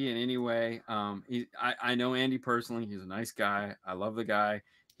Andy in any way. I know Andy personally. He's a nice guy. I love the guy.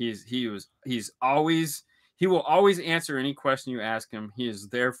 He will always answer any question you ask him. He is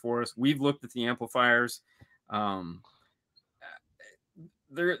there for us. We've looked at the amplifiers.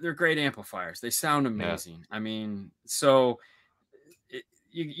 They're great amplifiers. They sound amazing. Yeah. I mean, so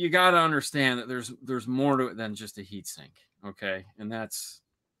you got to understand that there's more to it than just a heat sink. Okay. And that's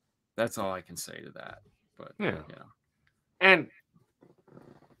all I can say to that. But yeah. You know. And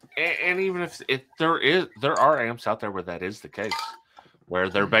even if there are amps out there where that is the case, where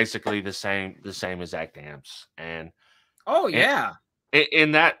they're basically the same exact amps. And oh yeah.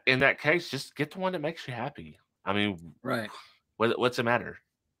 In that case, just get the one that makes you happy. I mean, right. What's the matter?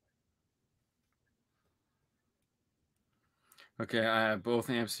 Okay, I have both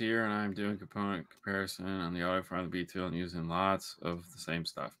amps here, and I'm doing component comparison on the audio front of the B2 and using lots of the same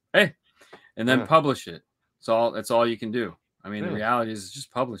stuff. Hey, and then publish it. That's all you can do. I mean, the reality is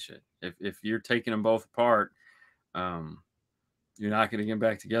just publish it. If you're taking them both apart, you're not going to get them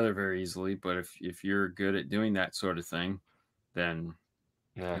back together very easily. But if you're good at doing that sort of thing, then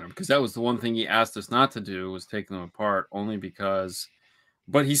because that was the one thing he asked us not to do, was taking them apart, only because.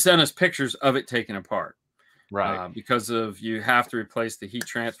 But he sent us pictures of it taken apart. Right. Because of you have to replace the heat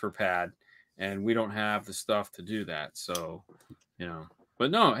transfer pad, and we don't have the stuff to do that. So, but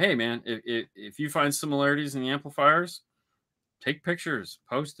no, hey man, if you find similarities in the amplifiers, take pictures,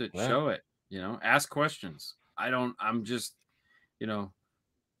 post it, show it, ask questions. I'm just, there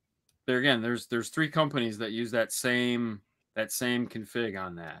again, there's 3 companies that use that same config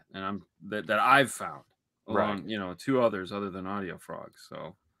on that. And that I've found along, 2 others other than Audio Frog.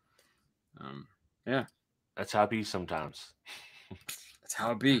 So, yeah. That's how it be sometimes. That's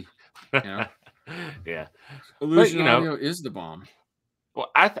how it be. Yeah. Illusion Audio is the bomb.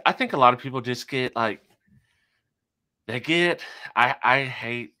 Well, I think a lot of people just get like, I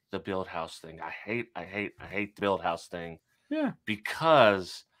hate the build house thing. I hate the build house thing. Yeah.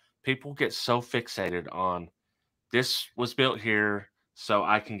 Because people get so fixated on this was built here, so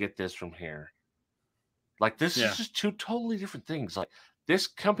I can get this from here. Like, this is just 2 totally different things. Like, this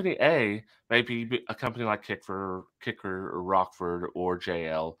company A may be a company like Kicker or Rockford or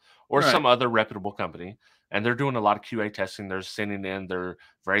JL or some other reputable company, and they're doing a lot of QA testing. They're sending in their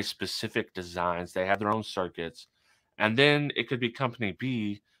very specific designs. They have their own circuits. And then it could be company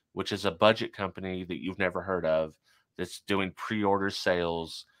B, which is a budget company that you've never heard of, that's doing pre-order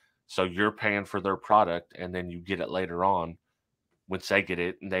sales. So you're paying for their product, and then you get it later on once they get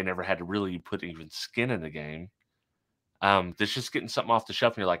it, and they never had to really put even skin in the game. That's just getting something off the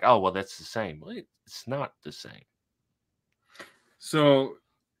shelf, and you're like, oh, well, that's the same. Well, it's not the same. So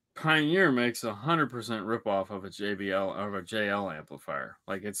Pioneer makes 100% ripoff of a JL amplifier.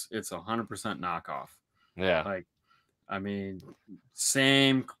 Like, it's 100% knockoff. Yeah. Like, I mean,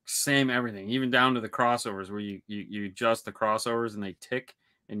 same everything, even down to the crossovers, where you adjust the crossovers and they tick,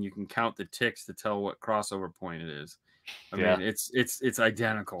 and you can count the ticks to tell what crossover point it is. I mean, it's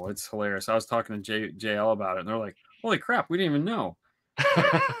identical. It's hilarious. I was talking to JL about it, and they're like, holy crap, we didn't even know.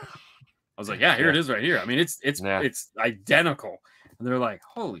 I was like, yeah, here it is right here. I mean, it's identical. And they're like,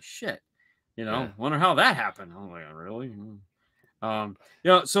 holy shit, wonder how that happened. I'm like, really?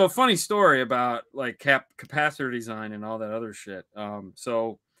 So a funny story about like capacitor design and all that other shit.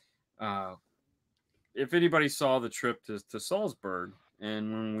 If anybody saw the trip to Salzburg,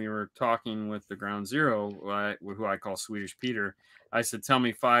 and when we were talking with the Ground Zero, who I call Swedish Peter, I said, tell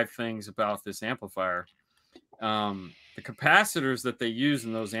me 5 things about this amplifier. The capacitors that they use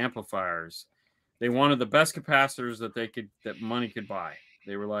in those amplifiers, they wanted the best capacitors that money could buy.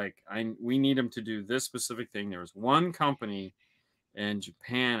 They were like, we need them to do this specific thing. There was one company in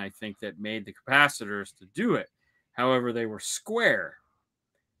Japan, I think, that made the capacitors to do it. However, they were square,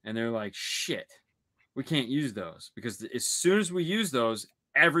 and they're like, shit, we can't use those, because as soon as we use those,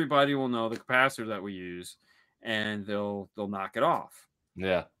 everybody will know the capacitor that we use, and they'll knock it off.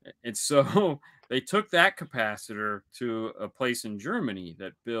 Yeah. And so they took that capacitor to a place in Germany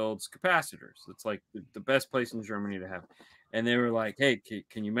that builds capacitors. It's like the best place in Germany to have. And they were like, hey,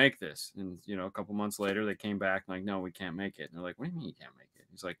 can you make this? And, a couple months later, they came back like, no, we can't make it. And they're like, what do you mean you can't make it?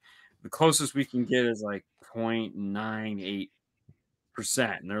 He's like, the closest we can get is like 0.98%.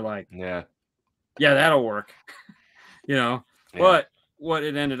 And they're like, yeah, that'll work. But what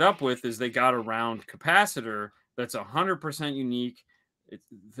it ended up with is they got a round capacitor that's 100% unique.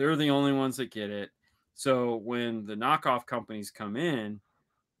 They're the only ones that get it. So when the knockoff companies come in,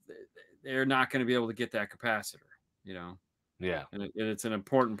 they're not going to be able to get that capacitor, Yeah. And it's an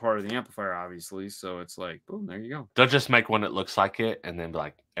important part of the amplifier, obviously. So it's like, boom, there you go. They'll just make one that looks like it, and then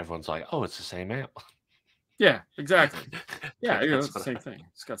everyone's like, oh, it's the same amp. Yeah, exactly. Yeah, it's the same thing.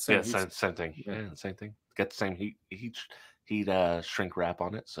 It's got the same thing. Yeah, same thing. Got the same heat shrink wrap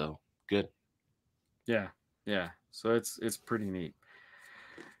on it, so good. Yeah. So it's pretty neat.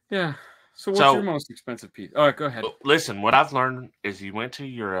 Yeah. So what's your most expensive piece? Oh, go ahead. Listen, what I've learned is you went to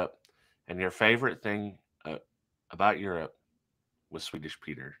Europe, and your favorite thing about Europe with Swedish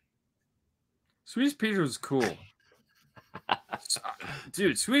Peter. Swedish Peter was cool.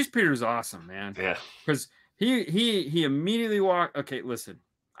 Dude, Swedish Peter was awesome, man. Yeah. Because he immediately walked. Okay, listen.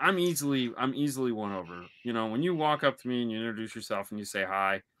 I'm easily won over. You know, when you walk up to me and you introduce yourself and you say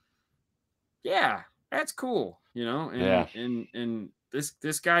hi, yeah, that's cool. You know, and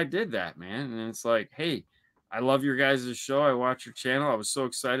this guy did that, man. And it's like, hey, I love your guys' show. I watch your channel. I was so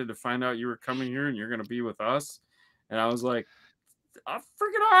excited to find out you were coming here and you're gonna be with us. And I was like, oh,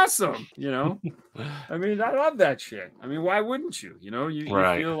 freaking awesome, you know. I mean, I love that shit. I mean, why wouldn't you? You know, you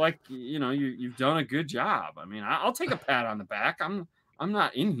feel like you know you've done a good job. I mean, I'll take a pat on the back. I'm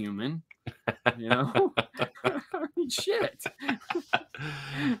not inhuman, you know. I mean, shit.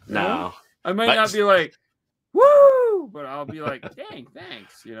 No, I might not be like, woo, but I'll be like, dang,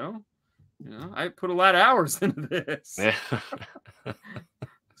 thanks, you know. You know, I put a lot of hours into this. Yeah.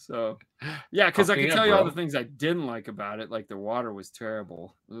 So, yeah, because I can tell you all the things I didn't like about it. Like the water was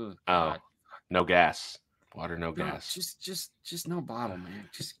terrible. Ugh, God. No gas. Water, no gas. Just no bottle, man.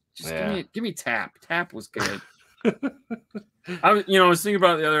 Just give me tap. Tap was good. I was thinking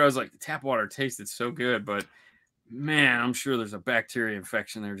about it the other day. I was like, the tap water tasted so good, but man, I'm sure there's a bacteria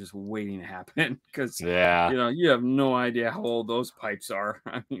infection there just waiting to happen because you know, you have no idea how old those pipes are.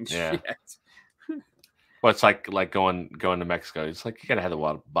 I mean, shit. Well, it's like going to Mexico. It's like you gotta have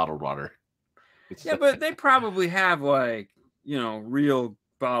the bottled water. Yeah, but they probably have like, you know, real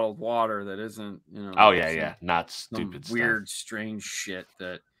bottled water that isn't, you know. Oh yeah, not stupid weird, strange shit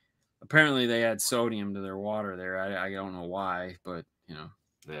that apparently they add sodium to their water there. I don't know why, but you know,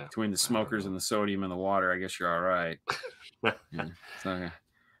 between the smokers and the sodium in the water, I guess you're all right. So,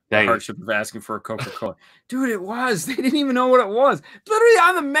 the hardship of asking for a Coca-Cola. Dude, it was. They didn't even know what it was. Literally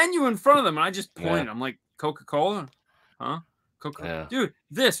on the menu in front of them. And I just pointed. I'm like, Coca-Cola? Huh? Coca-Cola? Dude,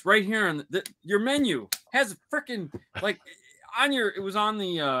 this right here on your menu has a freaking like on your. It was on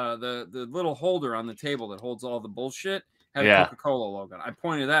the little holder on the table that holds all the bullshit. Had a Coca-Cola logo. I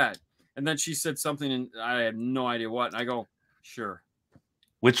pointed that, and then she said something, and I had no idea what. And I go, sure.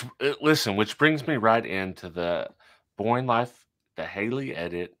 Which brings me right into the Boring Life, the Haley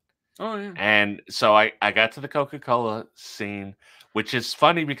edit. Oh yeah. And so I got to the Coca-Cola scene, which is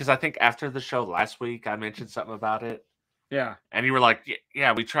funny because I think after the show last week I mentioned something about it. Yeah. And you were like,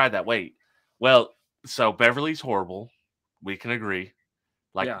 yeah, we tried that. Wait. Well, so Beverly's horrible. We can agree.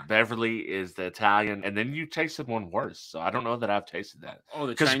 Like Beverly is the Italian, and then you tasted one worse. So I don't know that I've tasted that. Oh,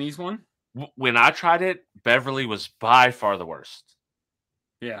 the Chinese one? When I tried it, Beverly was by far the worst.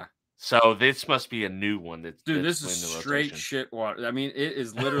 Yeah. So this must be a new one. Dude, this is straight shit water. I mean, it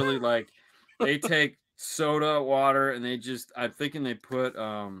is literally like they take soda water and they just, I'm thinking they put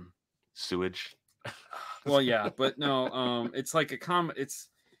sewage. Well, yeah, but no, it's like it's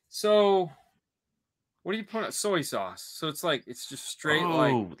so what do you put on soy sauce? So it's like it's just straight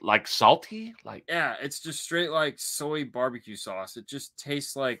like salty? Like it's just straight like soy barbecue sauce. It just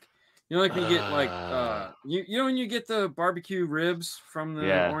tastes like like when you get like you know when you get the barbecue ribs from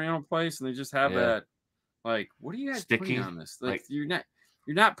the Oriental place and they just have that like what are you guys putting on this? Like you're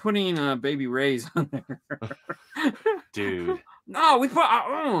not putting Baby Ray's on there. Dude. No, we put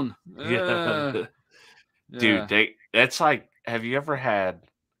our own. Dude, that's like have you ever had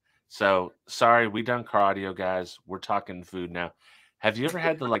so sorry, we done car audio guys. We're talking food now. Have you ever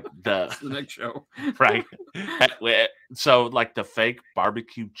had the next show? Right. So like the fake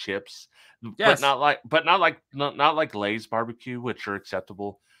barbecue chips, but not like Lay's barbecue, which are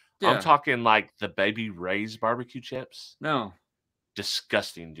acceptable. Yeah. I'm talking like the Baby Ray's barbecue chips. No.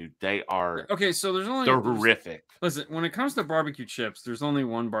 Disgusting, dude. They are okay, so they're horrific. Listen, when it comes to barbecue chips, there's only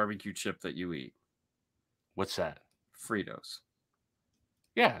one barbecue chip that you eat. What's that? Fritos.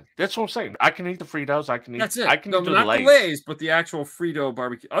 Yeah, that's what I'm saying. I can eat the Fritos. I can eat. That's it. I can eat the not Lay's. The Lay's, but the actual Frito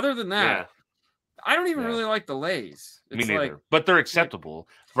barbecue. Other than that, I don't even really like the Lay's. Me neither. But they're acceptable.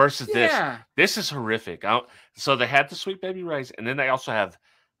 Versus this. This is horrific. So they had the Sweet Baby Ray's, and then they also have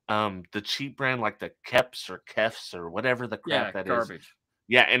the cheap brand like the Keps or Kefs or whatever the crap that garbage. is.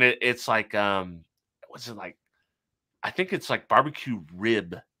 Yeah, and it's like what's it like? I think it's like barbecue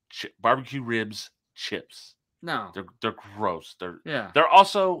ribs chips. No, they're gross. They're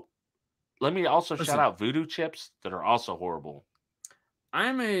also. Let me also shout out Voodoo chips that are also horrible.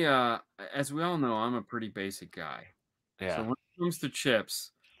 I'm as we all know, I'm a pretty basic guy. Yeah. So when it comes to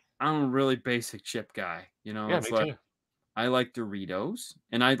chips, I'm a really basic chip guy. You know, it's like too. I like Doritos,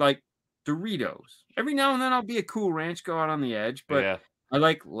 and I like Doritos. Every now and then, I'll be a Cool Ranch, go out on the edge, but I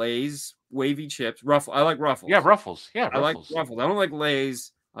like Lay's wavy chips. I like Ruffles. Yeah, Ruffles. Yeah, I like Ruffles. I don't like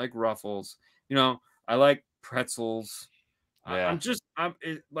Lay's. I like Ruffles. You know, I like pretzels. I'm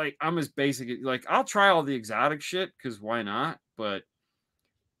as basic. Like I'll try all the exotic shit because why not? but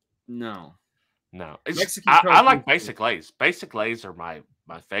no. I like basic lays. Basic lays are my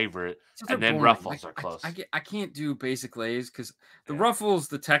favorite, and then boring. ruffles are close. I can't do basic lays because the ruffles,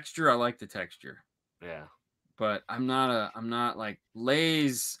 the texture, I like the texture. Yeah, but I'm not like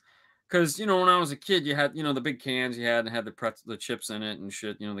lays, because when I was a kid, you had the big cans you had and had the chips in it and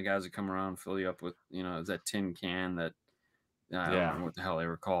shit. The guys that come around and fill you up with that tin can that I don't remember what the hell they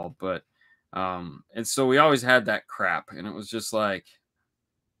were called, but and so we always had that crap, and it was just like.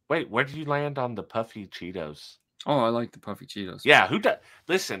 Wait, where did you land on the puffy Cheetos? Oh, I like the puffy Cheetos. Yeah, who does?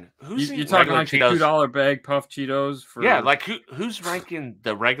 Listen, you're talking like Cheetos? The $2 bag puff Cheetos for? Yeah, like who's ranking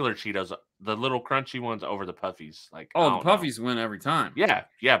the regular Cheetos, the little crunchy ones, over the puffies? Like, the puffies win every time. Yeah,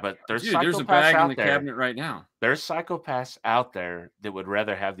 but there's a bag in the cabinet right now. There's psychopaths out there that would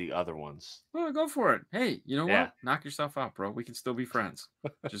rather have the other ones. Well, go for it. Hey, you know what? Knock yourself out, bro. We can still be friends.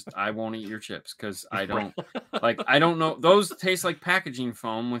 Just I won't eat your chips because I don't I don't know. Those taste like packaging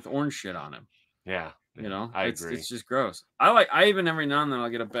foam with orange shit on them. Yeah. I agree. It's just gross. I even every now and then I'll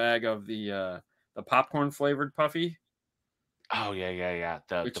get a bag of the popcorn flavored puffy. Oh yeah.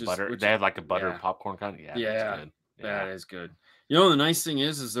 The butter. They have like a butter popcorn kind. Yeah, that's good. That is good. The nice thing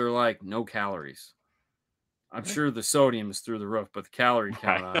is they're like no calories. I'm sure the sodium is through the roof, but the calorie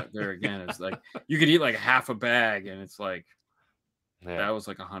count on it there again is like you could eat like half a bag and it's like that was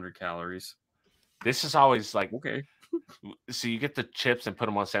like 100 calories. This is always like okay. So you get the chips and put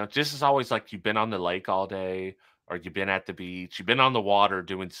them on a sandwich. This is always like you've been on the lake all day, or you've been at the beach, you've been on the water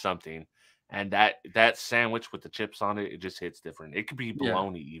doing something, and that sandwich with the chips on it just hits different. It could be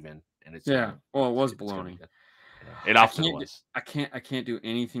bologna even, and it's well, it was bologna. It often was. I can't do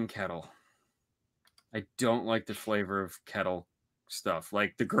anything kettle. I don't like the flavor of kettle stuff.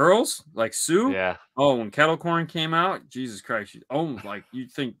 Like the girls, like Sue. Yeah. Oh, when kettle corn came out, Jesus Christ! Like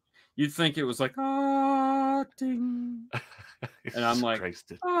you'd think it was like ding, and I'm like this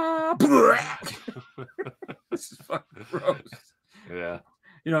is fucking gross. Yeah.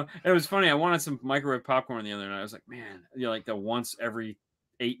 It was funny. I wanted some microwave popcorn the other night. I was like, man, like the once every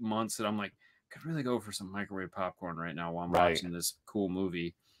 8 months that I'm like, could really go for some microwave popcorn right now while I'm watching this cool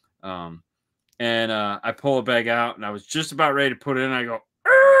movie. And I pull a bag out, and I was just about ready to put it in. I go,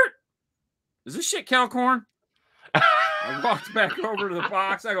 is this shit kettle corn? I walked back over to the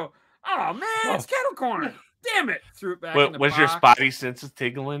box. I go, oh man, it's kettle corn. Damn it! Threw it back in the box. Was your spidey senses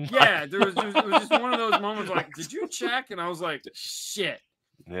tingling? Yeah, it was just one of those moments like, did you check? And I was like, shit.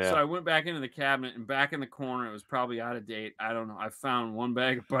 Yeah. So I went back into the cabinet, and back in the corner, it was probably out of date. I don't know. I found one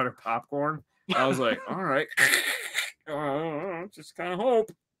bag of butter popcorn. I was like, all right, just kind of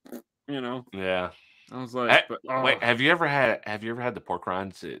hope, Yeah. I was like, wait, have you ever had the pork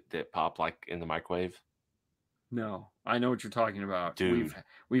rinds that pop like in the microwave? No, I know what you're talking about. Dude.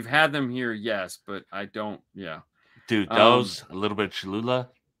 We've had them here, yes, but I don't. Yeah, dude, those a little bit of Cholula,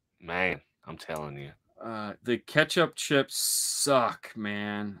 man, I'm telling you. The ketchup chips suck,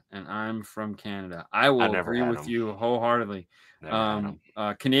 man, and I'm from Canada. I will agree with you wholeheartedly.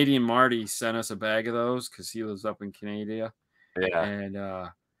 Canadian Marty sent us a bag of those because he lives up in Canada. Yeah, and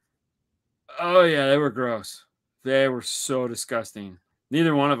oh yeah, they were gross. They were so disgusting.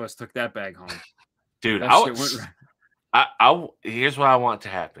 Neither one of us took that bag home. Dude, here's what I want to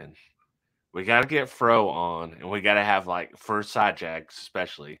happen. We got to get Fro on, and we got to have like for side jacks,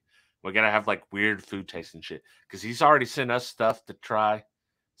 especially. We got to have like weird food tasting shit because he's already sent us stuff to try.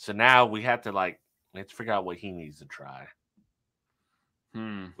 So now we have to figure out what he needs to try.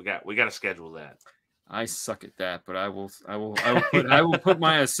 We got to schedule that. I suck at that, but I will put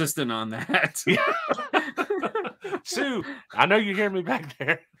my assistant on that. Sue, I know you hear me back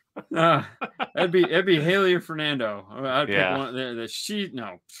there. It'd be Haley or Fernando. I'd pick one.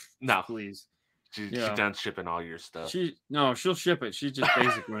 No, please. She's done shipping all your stuff. She'll ship it. She's just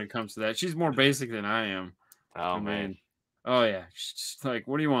basic when it comes to that. She's more basic than I am. Oh man. Oh yeah. She's like,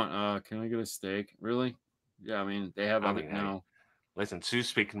 what do you want? Can I get a steak? Really? Yeah, I mean they have no. Listen, Sue's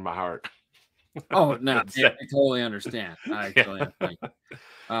speaking to my heart. Oh no, I totally understand. I totally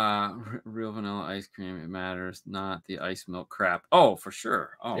understand. Real vanilla ice cream, it matters, not the ice milk crap. Oh, for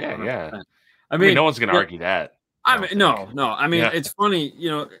sure. Oh yeah, 100%. Yeah. I mean, no one's gonna argue that. I mean, no. I mean, it's funny.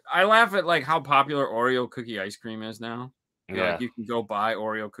 I laugh at like how popular Oreo cookie ice cream is now. Like you can go buy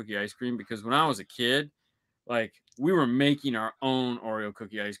Oreo cookie ice cream because when I was a kid, like we were making our own Oreo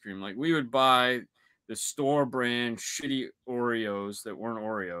cookie ice cream. Like we would buy the store brand shitty Oreos that weren't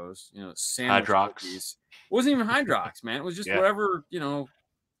Oreos, sandwich cookies. It wasn't even Hydrox, man. It was just whatever,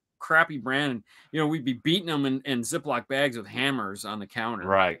 crappy brand. We'd be beating them in Ziploc bags with hammers on the counter.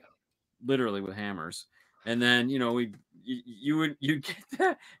 Right. Literally with hammers. And then you wouldn't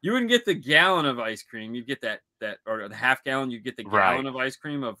get the gallon of ice cream. You'd get that or the half gallon. You'd get the gallon of ice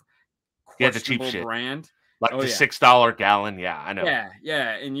cream of the cheap shit brand, like the $6 gallon. Yeah, I know.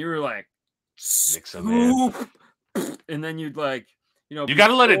 Yeah, and you were like, mix them in. And then you'd like, you got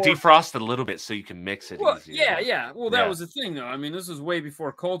to let it defrost a little bit so you can mix it. Well, easier. yeah. Well, that was the thing, though. I mean, this was way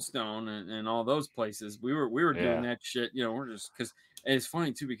before Cold Stone and all those places. We were doing that shit. We're just because it's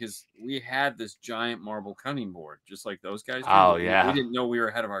funny too because we had this giant marble cutting board, just like those guys. Oh we yeah. didn't know we were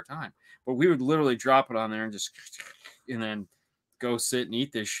ahead of our time, but we would literally drop it on there and then go sit and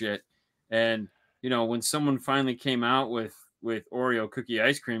eat this shit. And when someone finally came out with Oreo cookie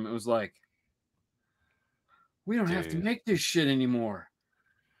ice cream, it was like, we don't have to make this shit anymore.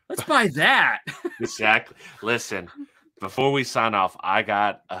 Let's buy that. Exactly. Listen, before we sign off, I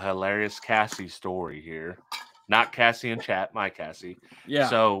got a hilarious Cassie story here. Not Cassie in chat, my Cassie. Yeah.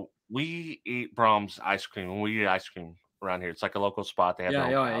 So we eat Brahms ice cream. When we eat ice cream around here, it's like a local spot. They have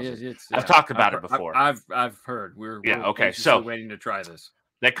their own houses. I've talked about it before. I've heard. We're okay. So waiting to try this.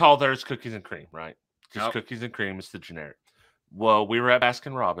 They call theirs cookies and cream, right? Just cookies and cream is the generic. Well, we were at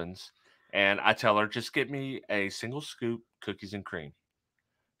Baskin Robbins, and I tell her, just get me a single scoop cookies and cream.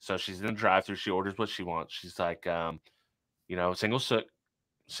 So she's in the drive-thru. She orders what she wants. She's like,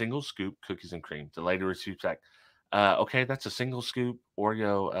 single scoop cookies and cream. The lady receives like, okay, that's a single scoop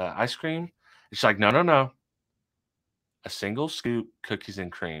Oreo ice cream. She's like, no, a single scoop cookies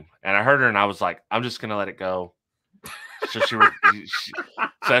and cream. And I heard her, and I was like, I'm just gonna let it go. So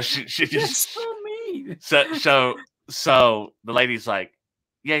she just so mean. So the lady's like,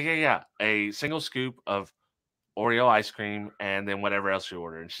 yeah, a single scoop of Oreo ice cream and then whatever else you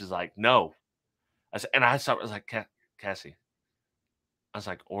order. And she's like, no. I was like, Cassie. I was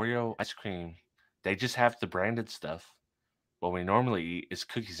like, Oreo ice cream. They just have the branded stuff. What we normally eat is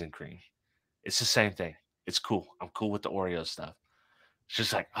cookies and cream. It's the same thing. It's cool. I'm cool with the Oreo stuff.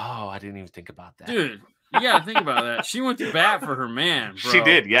 She's like, oh, I didn't even think about that. Dude, you gotta think about that. She went to bat for her man, bro. She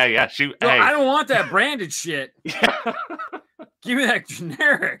did. Yeah. Bro, hey. I don't want that branded shit. Yeah. Give me that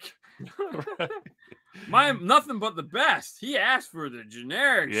generic. Nothing but the best. He asked for the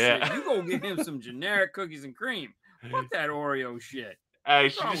generic shit. You go get him some generic cookies and cream. Fuck that Oreo shit. Hey,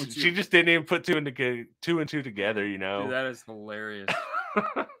 she just didn't even put two and two together, Dude, that is hilarious.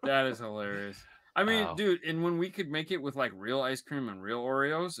 That is hilarious. I mean, dude, and when we could make it with like real ice cream and real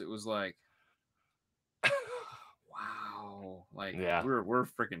Oreos, it was like, wow, like we're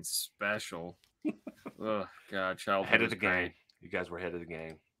freaking special. Oh God, childhood ahead of the game. You guys were ahead of the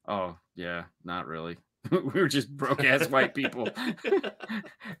game. Oh yeah, not really. We were just broke ass white people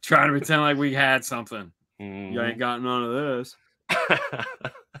trying to pretend like we had something. You ain't got none of this.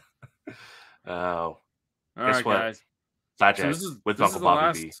 Oh, all right, guys. So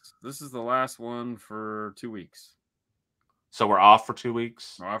this is the last one for 2 weeks. So we're off for 2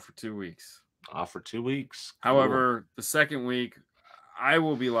 weeks. We're off for 2 weeks. Off for 2 weeks. However, the second week, I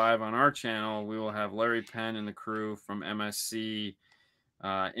will be live on our channel. We will have Larry Penn and the crew from MSC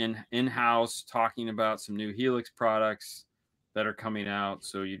in-house talking about some new Helix products that are coming out.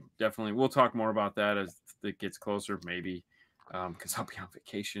 So we'll talk more about that as it gets closer, maybe, because I'll be on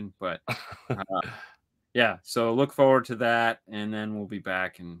vacation. But yeah, so look forward to that, and then we'll be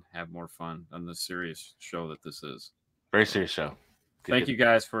back and have more fun on the serious show that this is. Very serious show. Thank you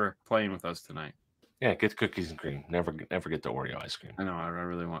guys for playing with us tonight. Yeah, get cookies and cream. Never get the Oreo ice cream. I know. I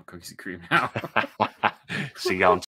really want cookies and cream now. See y'all.